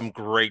got some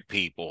great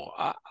people.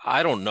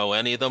 I don't know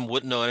any of them,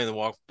 wouldn't know any of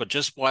them, but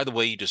just by the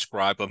way you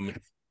describe them,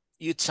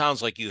 it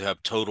sounds like you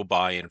have total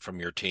buy-in from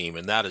your team,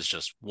 and that is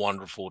just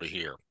wonderful to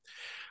hear.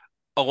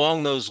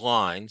 Along those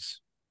lines,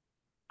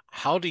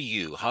 how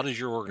does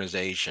your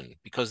organization,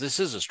 because this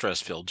is a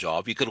stress-filled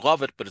job, you could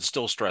love it, but it's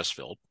still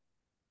stress-filled.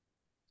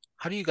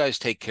 How do you guys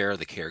take care of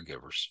the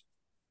caregivers?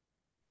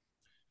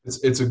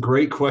 It's a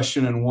great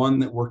question, and one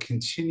that we're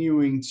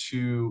continuing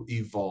to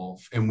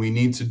evolve, and we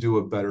need to do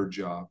a better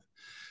job.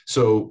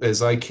 So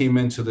as I came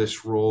into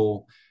this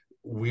role,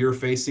 we're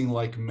facing,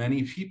 like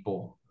many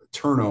people,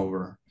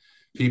 turnover,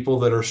 people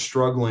that are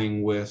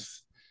struggling with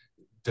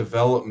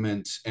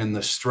development and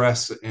the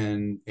stress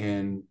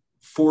and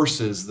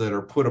forces that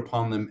are put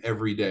upon them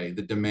every day,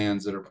 the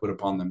demands that are put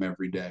upon them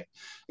every day.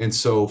 And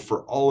so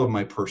for all of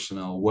my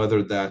personnel,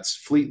 whether that's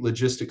fleet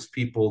logistics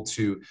people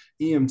to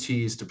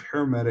EMTs, to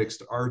paramedics,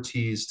 to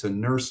RTs, to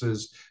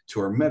nurses, to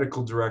our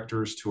medical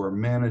directors, to our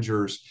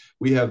managers,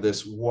 we have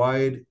this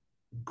wide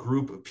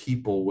group of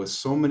people with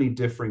so many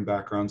differing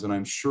backgrounds, and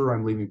I'm sure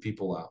I'm leaving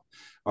people out.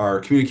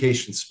 Our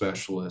communication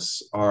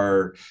specialists,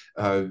 our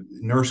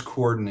nurse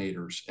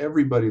coordinators,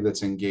 everybody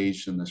that's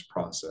engaged in this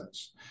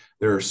process.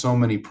 There are so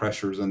many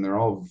pressures, and they're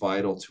all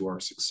vital to our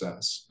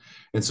success.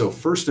 And so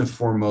first and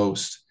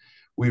foremost,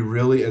 we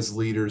really as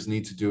leaders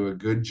need to do a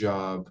good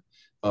job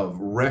of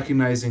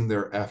recognizing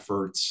their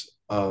efforts,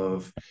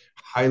 of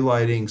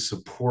highlighting,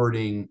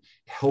 supporting,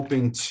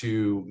 helping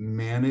to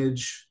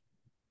manage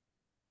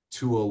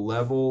to a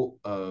level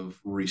of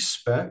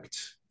respect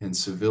and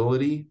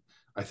civility.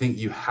 I think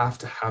you have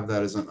to have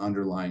that as an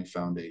underlying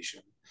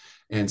foundation.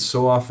 And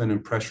so often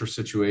in pressure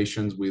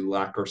situations, we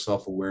lack our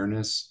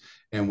self-awareness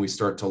and we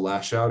start to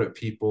lash out at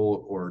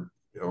people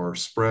or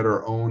spread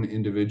our own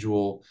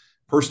individual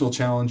personal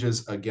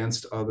challenges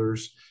against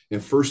others.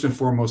 And first and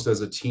foremost,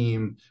 as a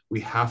team,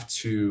 we have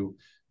to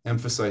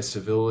emphasize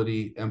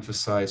civility,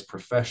 emphasize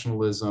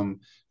professionalism,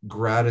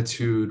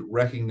 gratitude,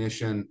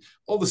 recognition,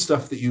 all the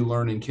stuff that you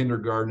learn in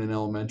kindergarten and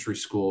elementary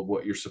school of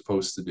what you're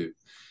supposed to do.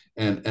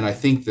 And I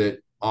think that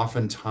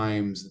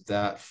oftentimes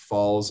that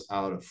falls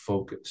out of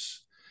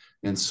focus.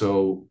 And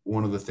so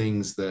one of the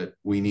things that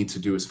we need to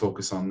do is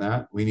focus on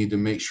that. We need to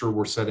make sure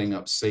we're setting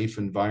up safe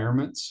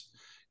environments,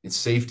 and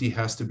safety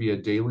has to be a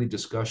daily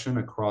discussion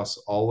across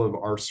all of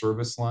our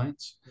service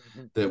lines,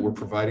 that we're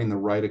providing the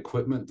right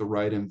equipment, the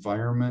right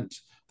environment,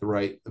 the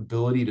right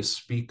ability to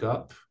speak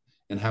up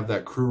and have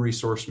that crew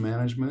resource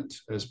management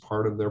as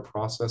part of their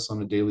process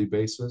on a daily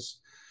basis.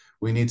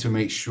 We need to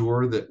make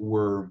sure that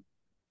we're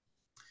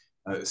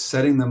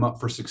setting them up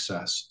for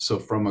success. So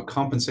from a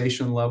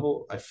compensation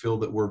level, I feel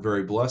that we're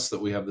very blessed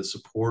that we have the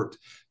support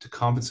to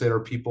compensate our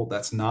people.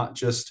 That's not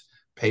just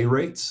pay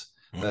rates.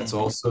 That's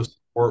also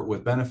support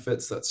with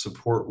benefits, that's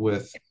support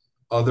with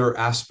other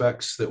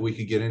aspects that we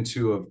could get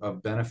into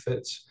of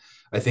benefits.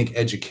 I think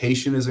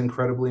education is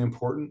incredibly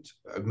important.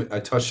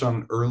 I touched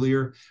on it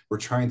earlier. We're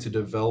trying to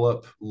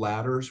develop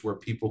ladders where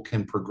people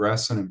can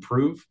progress and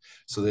improve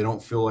so they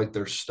don't feel like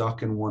they're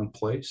stuck in one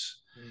place.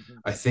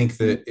 I think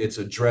that it's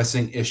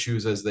addressing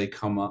issues as they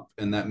come up,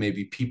 and that may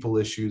be people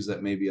issues,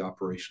 that may be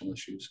operational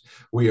issues.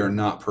 We are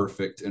not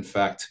perfect. In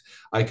fact,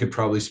 I could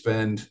probably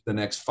spend the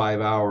next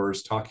 5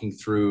 hours talking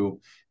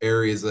through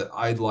areas that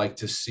I'd like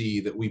to see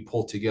that we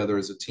pull together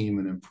as a team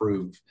and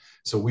improve.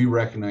 So we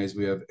recognize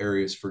we have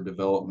areas for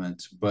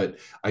development, but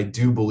I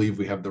do believe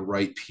we have the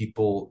right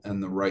people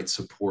and the right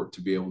support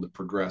to be able to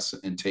progress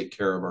and take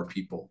care of our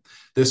people.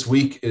 This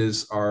week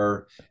is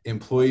our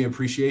Employee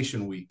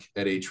Appreciation Week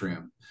at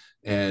Atrium.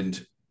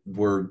 And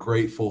we're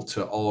grateful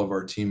to all of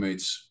our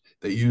teammates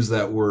that use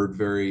that word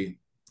very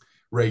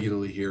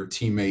regularly here,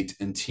 teammate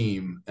and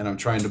team. And I'm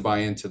trying to buy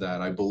into that.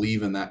 I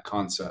believe in that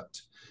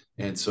concept.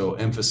 And so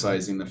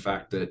emphasizing the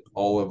fact that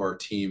all of our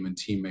team and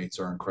teammates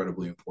are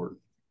incredibly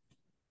important.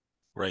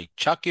 Right.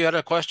 Chuck, you had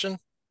a question?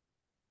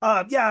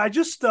 Yeah, I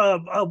just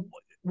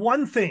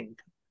one thing.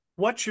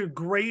 What's your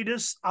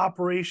greatest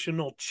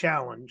operational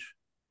challenge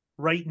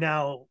right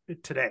now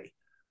today?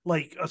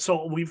 Like,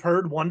 so we've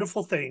heard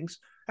wonderful things,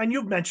 and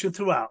you've mentioned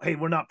throughout, hey,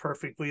 we're not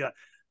perfect.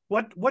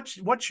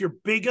 What's your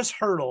biggest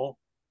hurdle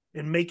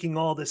in making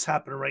all this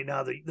happen right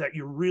now that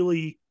you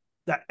really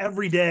that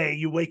every day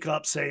you wake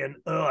up saying,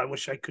 oh, I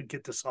wish I could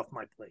get this off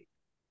my plate.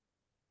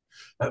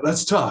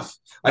 That's tough.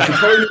 I can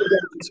probably do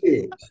that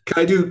too.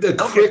 Can I do a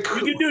quick?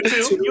 You can do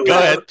two. You Go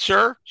got ahead. it.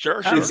 Sure.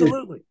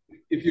 Absolutely.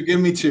 If you give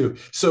me two.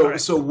 So right.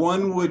 so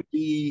one would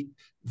be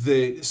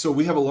so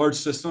we have a large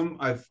system.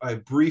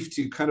 I've briefed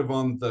you kind of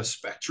on the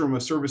spectrum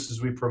of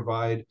services we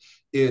provide.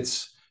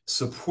 It's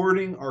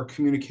supporting our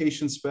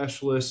communication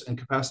specialists and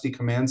capacity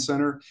command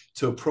center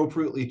to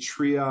appropriately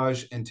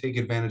triage and take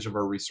advantage of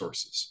our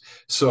resources.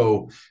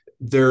 So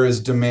there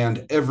is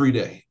demand every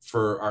day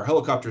for our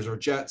helicopters, our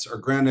jets, our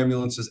ground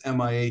ambulances,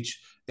 MIH,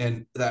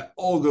 and that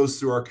all goes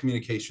through our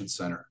communication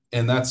center.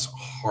 And that's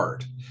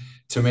hard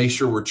to make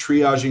sure we're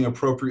triaging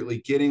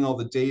appropriately, getting all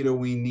the data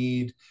we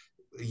need,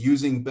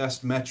 using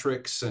best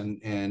metrics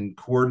and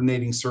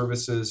coordinating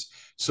services.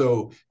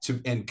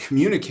 And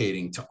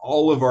communicating to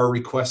all of our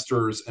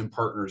requesters and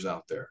partners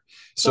out there.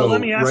 So let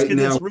me ask you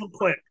now, this real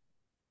quick.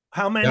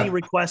 How many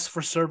requests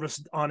for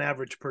service on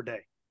average per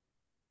day?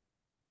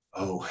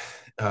 Oh,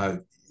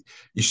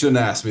 you shouldn't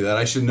ask me that.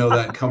 I should know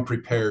that and come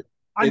prepared.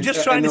 I'm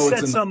just trying to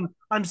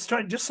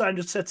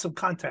set some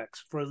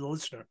context for the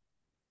listener.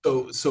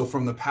 So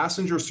from the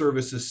passenger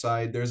services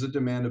side, there's a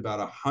demand about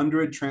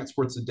 100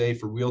 transports a day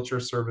for wheelchair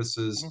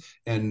services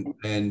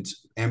and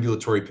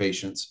ambulatory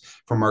patients.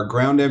 From our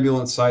ground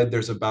ambulance side,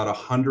 there's about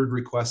 100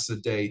 requests a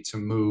day to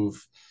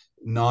move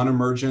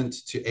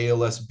non-emergent to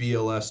ALS,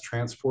 BLS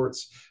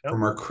transports. Yep.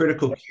 From our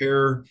critical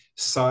care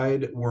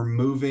side, we're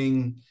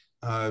moving,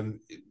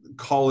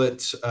 call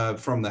it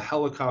from the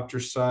helicopter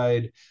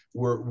side,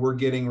 we're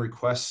getting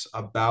requests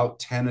about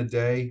 10 a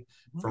day.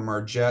 From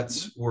our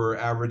jets, we're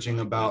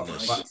averaging about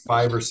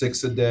 5 or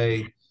 6 a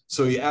day.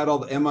 So you add all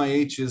the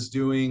MIH is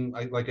doing,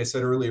 like I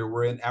said earlier,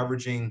 we're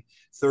averaging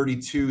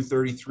 32,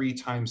 33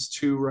 times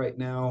 2 right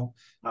now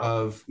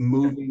of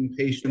moving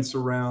patients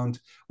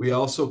around. We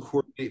also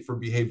coordinate for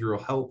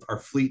behavioral health. Our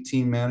fleet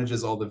team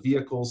manages all the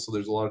vehicles, so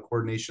there's a lot of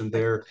coordination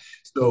there.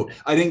 So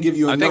I didn't give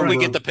you a number. I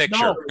think we get the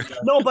picture.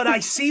 No, but I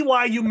see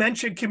why you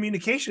mentioned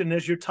communication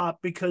as your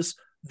top, because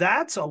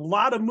that's a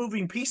lot of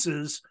moving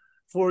pieces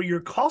for your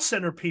call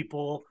center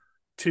people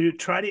to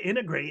try to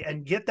integrate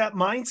and get that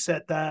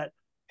mindset that,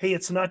 hey,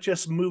 it's not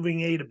just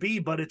moving A to B,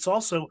 but it's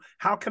also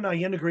how can I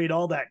integrate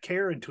all that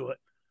care into it?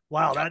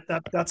 Wow,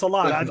 that's a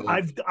lot.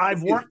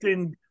 I've worked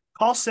in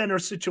call center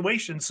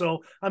situations, so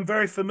I'm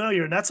very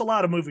familiar, and that's a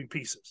lot of moving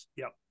pieces.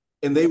 Yep.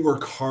 And they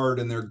work hard,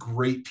 and they're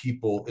great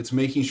people. It's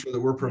making sure that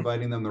we're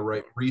providing them the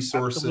right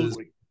resources,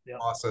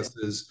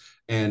 processes,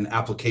 and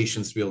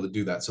applications to be able to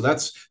do that. So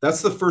that's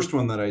the first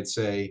one that I'd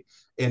say.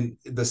 And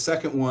the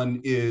second one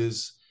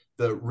is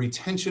the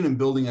retention and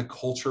building a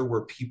culture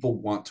where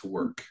people want to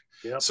work.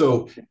 Yep.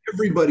 So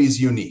everybody's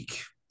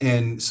unique.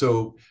 And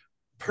so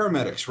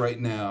paramedics right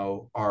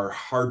now are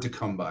hard to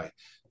come by.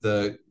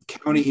 The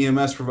county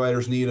EMS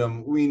providers need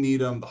them. We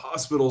need them. The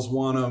hospitals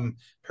want them.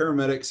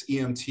 Paramedics,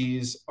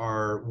 EMTs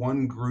are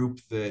one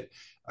group that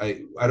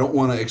I don't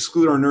want to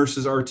exclude our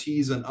nurses,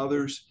 RTs, and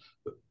others.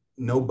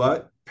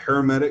 But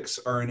paramedics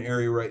are an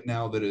area right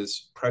now that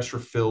is pressure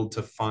filled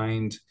to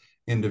find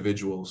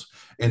individuals.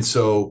 And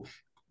so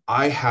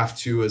I have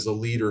to, as a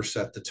leader,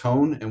 set the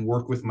tone and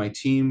work with my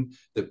team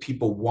that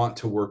people want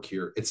to work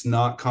here. It's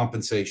not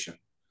compensation.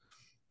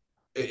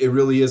 It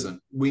really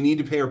isn't. We need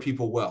to pay our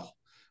people well,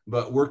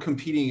 but we're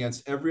competing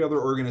against every other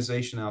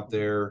organization out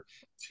there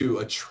to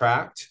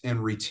attract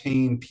and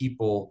retain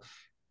people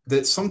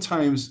that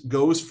sometimes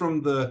goes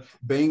from the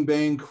bang,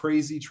 bang,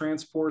 crazy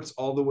transports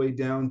all the way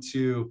down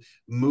to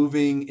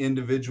moving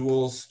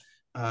individuals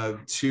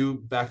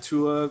back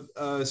to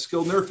a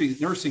skilled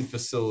nursing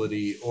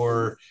facility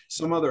or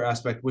some other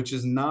aspect, which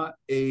is not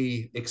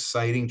a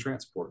exciting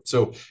transport.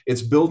 So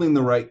it's building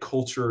the right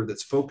culture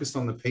that's focused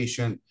on the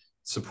patient,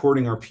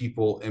 supporting our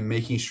people, and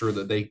making sure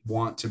that they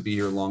want to be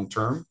here long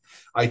term.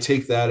 I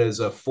take that as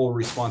a full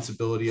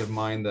responsibility of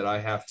mine that I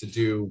have to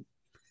do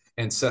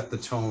and set the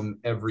tone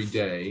every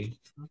day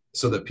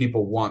so that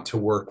people want to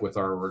work with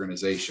our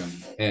organization.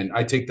 And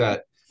I take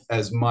that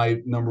as my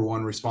number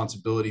one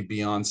responsibility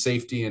beyond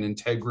safety and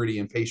integrity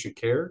and patient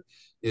care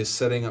is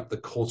setting up the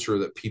culture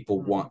that people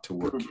want to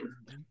work here.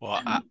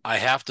 Well, I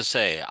have to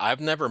say, I've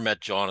never met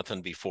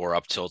Jonathan before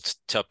up till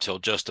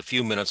just a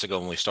few minutes ago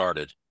when we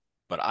started.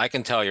 But I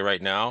can tell you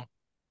right now,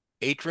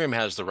 Atrium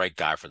has the right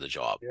guy for the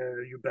job. Yeah,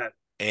 you bet.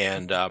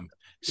 And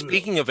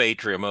speaking of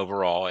Atrium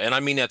overall, and I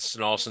mean that's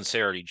in all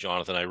sincerity,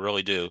 Jonathan, I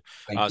really do.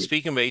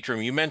 Speaking of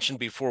Atrium, you mentioned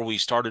before we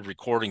started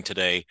recording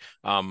today,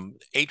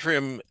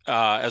 Atrium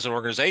as an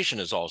organization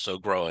is also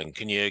growing.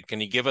 Can you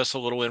give us a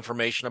little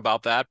information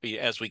about that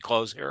as we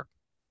close here?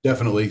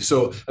 Definitely.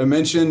 So I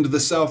mentioned the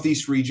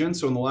Southeast region.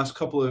 So in the last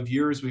couple of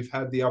years, we've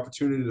had the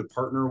opportunity to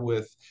partner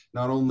with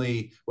not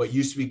only what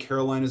used to be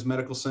Carolina's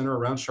Medical Center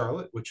around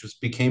Charlotte, which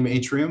became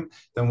Atrium.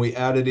 Then we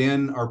added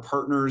in our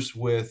partners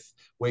with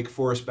Wake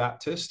Forest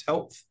Baptist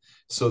Health.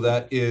 So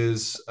that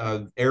is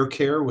Air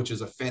Care, which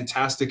is a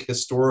fantastic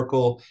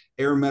historical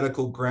air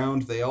medical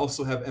ground. They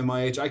also have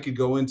MIH. I could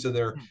go into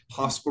their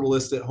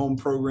hospitalist at home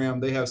program.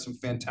 They have some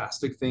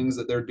fantastic things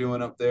that they're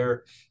doing up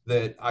there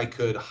that I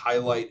could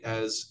highlight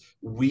as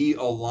we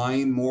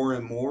align more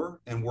and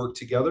more and work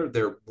together.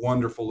 They're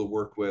wonderful to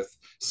work with.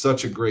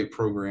 Such a great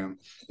program.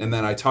 And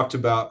then I talked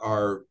about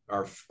our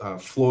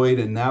Floyd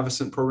and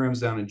Navicent programs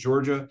down in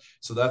Georgia.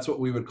 So that's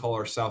what we would call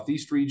our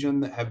Southeast region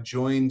that have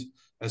joined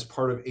as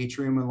part of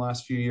Atrium in the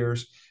last few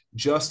years.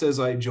 Just as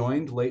I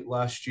joined late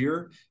last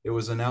year, it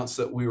was announced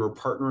that we were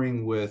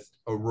partnering with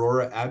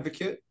Aurora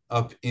Advocate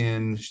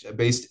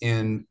based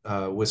in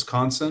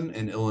Wisconsin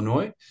and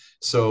Illinois.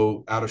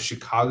 So out of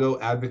Chicago,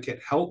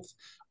 Advocate Health.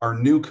 Our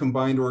new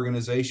combined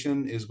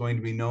organization is going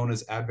to be known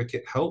as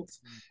Advocate Health.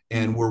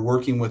 And we're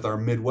working with our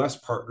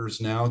Midwest partners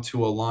now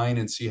to align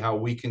and see how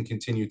we can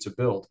continue to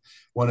build.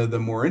 One of the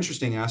more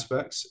interesting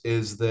aspects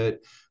is that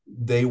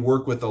they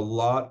work with a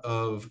lot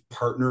of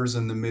partners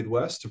in the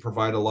Midwest to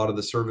provide a lot of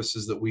the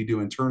services that we do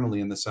internally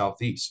in the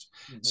Southeast.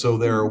 So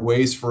there are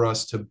ways for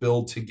us to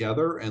build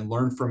together and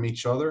learn from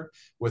each other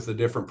with a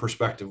different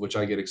perspective, which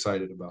I get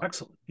excited about.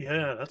 Excellent.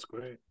 Yeah, that's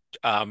great.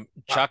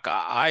 Chuck,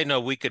 I know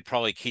we could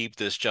probably keep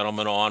this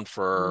gentleman on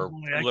for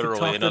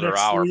literally another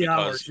next hour 3 because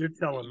hours, you're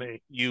telling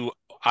me.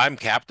 I'm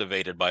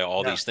captivated by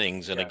all these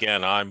things. And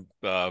again, I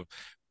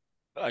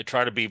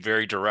try to be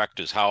very direct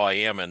as how I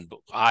am, and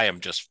I am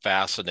just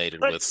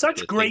fascinated with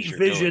such great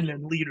vision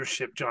and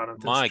leadership,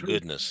 Jonathan. My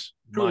goodness.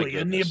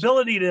 And the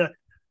ability to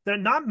that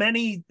not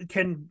many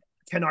can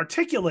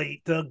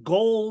articulate the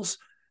goals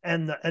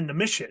and the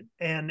mission,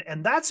 and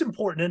that's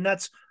important, and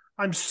that's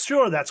I'm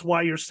sure that's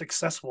why you're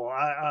successful.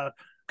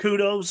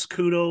 Kudos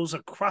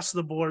across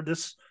the board.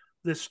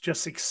 This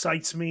just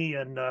excites me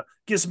and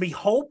gives me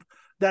hope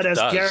that as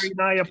Gary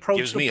and I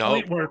approach the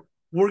point where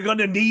we're going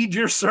to need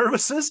your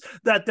services,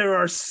 that there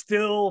are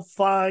still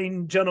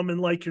fine gentlemen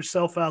like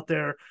yourself out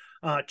there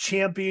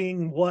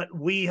championing what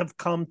we have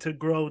come to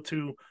grow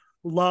to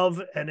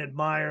love and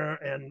admire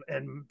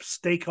and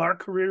stake our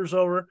careers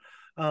over.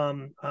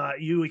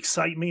 You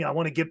excite me. I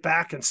want to get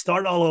back and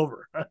start all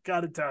over. I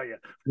got to tell you.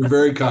 You're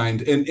very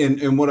kind.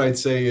 And what I'd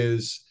say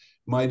is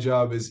my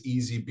job is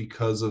easy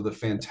because of the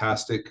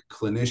fantastic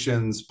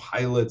clinicians,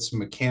 pilots,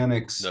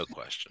 mechanics. No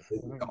question.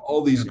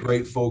 All these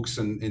great folks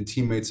and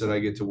teammates that I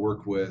get to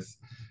work with.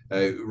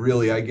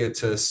 I get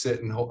to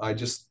sit and I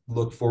just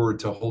look forward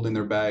to holding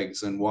their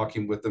bags and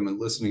walking with them and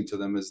listening to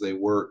them as they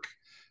work.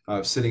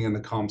 Sitting in the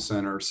comm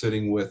center,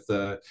 sitting with,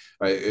 I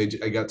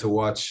got to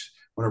watch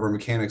one of our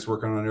mechanics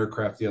working on an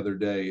aircraft the other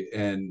day.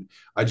 And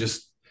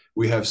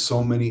we have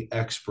so many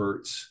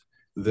experts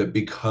that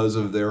because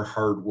of their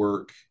hard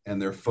work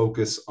and their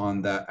focus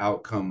on that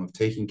outcome of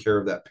taking care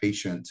of that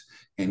patient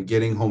and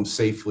getting home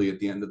safely at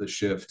the end of the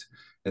shift,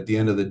 at the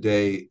end of the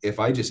day,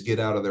 if I just get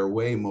out of their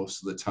way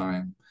most of the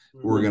time,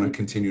 we're going to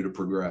continue to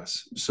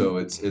progress. So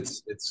it's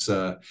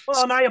well,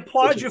 and I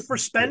applaud you for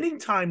spending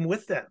time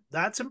with them.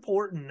 That's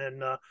important.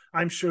 And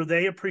I'm sure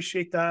they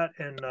appreciate that.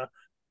 And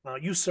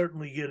you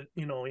certainly get,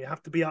 you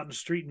have to be out in the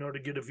street in order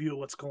to get a view of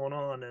what's going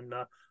on. And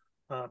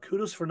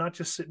kudos for not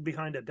just sitting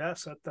behind a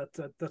desk.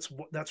 That's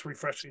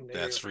refreshing.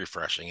 That's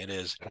refreshing. It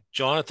is.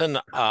 Jonathan,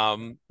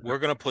 we're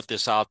going to put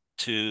this out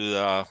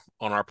to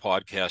on our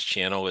podcast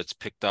channel. It's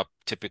picked up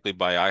typically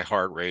by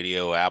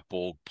iHeartRadio,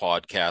 Apple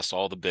Podcasts,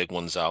 all the big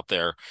ones out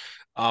there.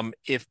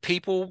 If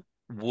people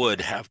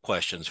would have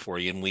questions for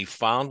you, and we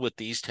found with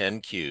these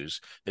 10 Qs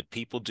that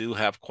people do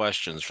have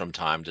questions from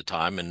time to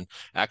time, and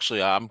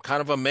actually I'm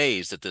kind of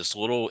amazed that this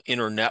little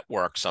inner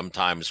network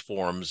sometimes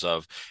forms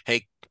of,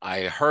 hey,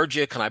 I heard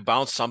you, can I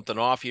bounce something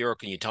off you, or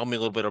can you tell me a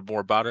little bit more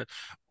about it?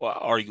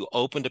 Are you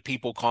open to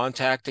people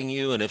contacting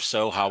you, and if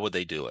so, how would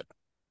they do it?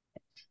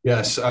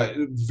 Yes,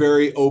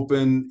 very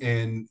open,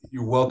 and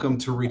you're welcome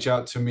to reach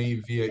out to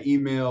me via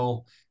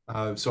email.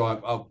 So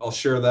I'll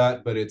share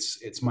that, but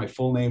it's my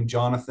full name,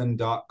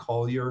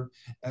 Jonathan.Collier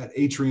at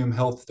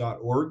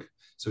atriumhealth.org.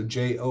 So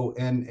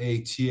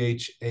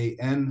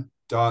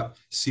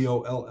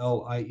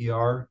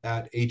JONATHAN.COLLIER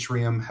at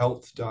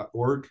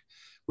atriumhealth.org.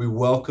 We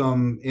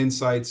welcome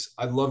insights.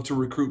 I'd love to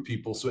recruit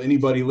people. So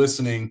anybody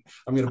listening,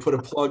 I'm going to put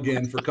a plug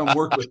in for come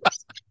work with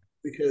us,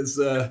 because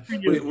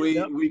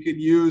we could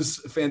use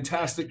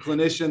fantastic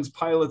clinicians,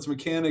 pilots,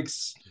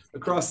 mechanics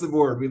across the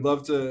board. We'd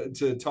love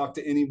to talk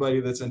to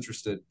anybody that's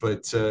interested,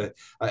 but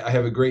I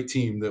have a great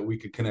team that we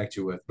could connect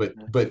you with. But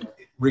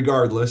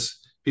regardless,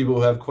 people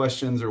who have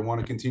questions or want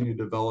to continue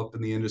to develop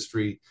in the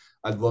industry,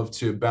 I'd love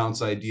to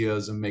bounce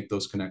ideas and make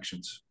those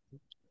connections.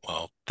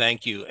 Well,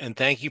 thank you. And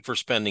thank you for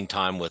spending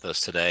time with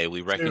us today.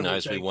 We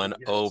recognize we went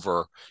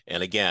over,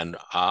 and again,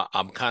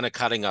 I'm kind of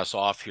cutting us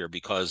off here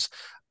because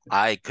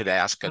I could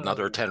ask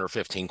another 10 or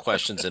 15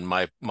 questions, and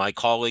my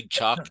colleague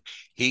Chuck,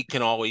 he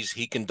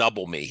can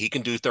double me. He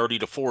can do 30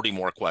 to 40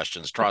 more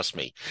questions, trust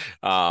me.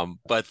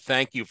 But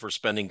thank you for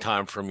spending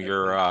time from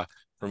your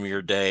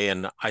day.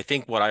 And I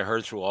think what I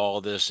heard through all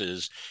of this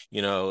is,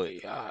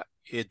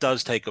 it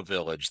does take a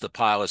village, the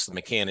pilots, the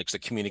mechanics, the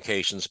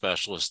communication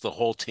specialists, the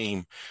whole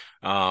team.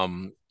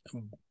 And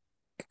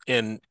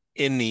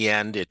in the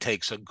end, it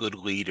takes a good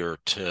leader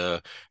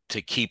to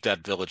keep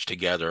that village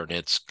together. And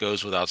it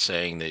goes without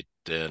saying that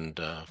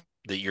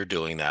you're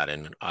doing that.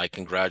 And I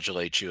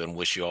congratulate you and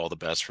wish you all the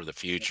best for the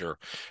future.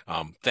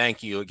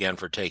 Thank you again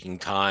for taking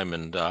time,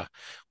 and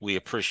we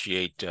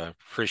appreciate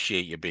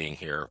you being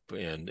here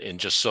in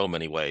just so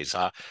many ways.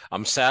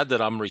 I'm sad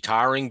that I'm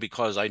retiring,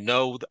 because I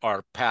know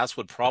our paths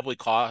would probably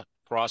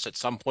cross at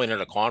some point at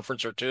a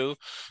conference or two.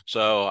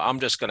 So I'm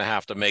just going to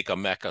have to make a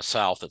Mecca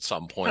South at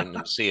some point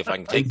and see if I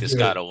can take this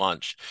guy to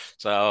lunch.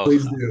 So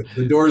please do.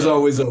 The door's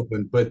always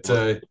open, but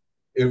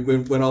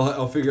when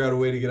I'll figure out a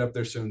way to get up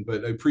there soon.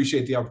 But I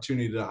appreciate the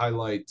opportunity to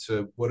highlight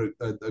what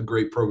a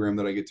great program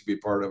that I get to be a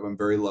part of. I'm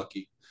very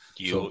lucky.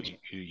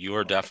 You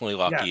are definitely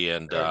lucky,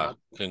 and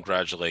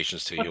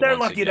congratulations to you. But they're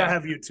lucky to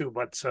have you too.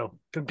 But so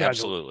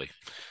congratulations. Absolutely.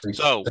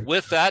 So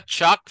with that,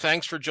 Chuck,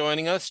 thanks for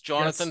joining us.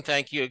 Jonathan,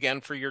 Thank you again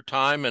for your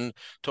time, and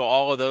to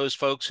all of those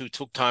folks who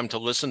took time to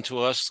listen to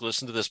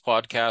this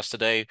podcast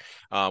today.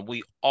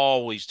 We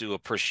always do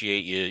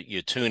appreciate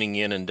you tuning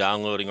in and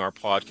downloading our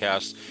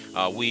podcast.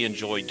 We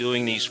enjoy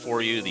doing these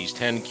for you, these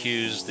 10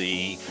 Qs,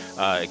 the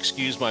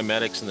Excuse My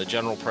Medics, and the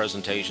general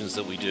presentations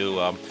that we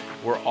do.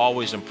 We're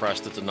always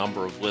impressed at the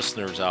number of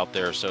listeners out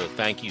there. So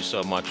thank you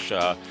so much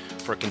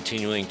for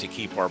continuing to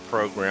keep our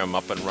program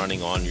up and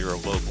running on your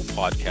local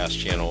podcast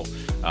channel.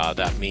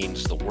 That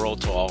means the world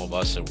to all of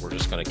us, and we're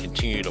just going to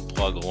continue to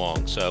plug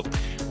along. So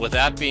with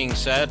that being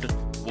said,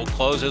 we'll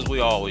close as we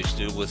always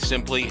do with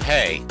simply,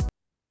 hey,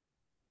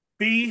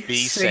 be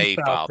safe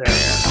out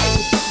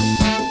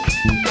there.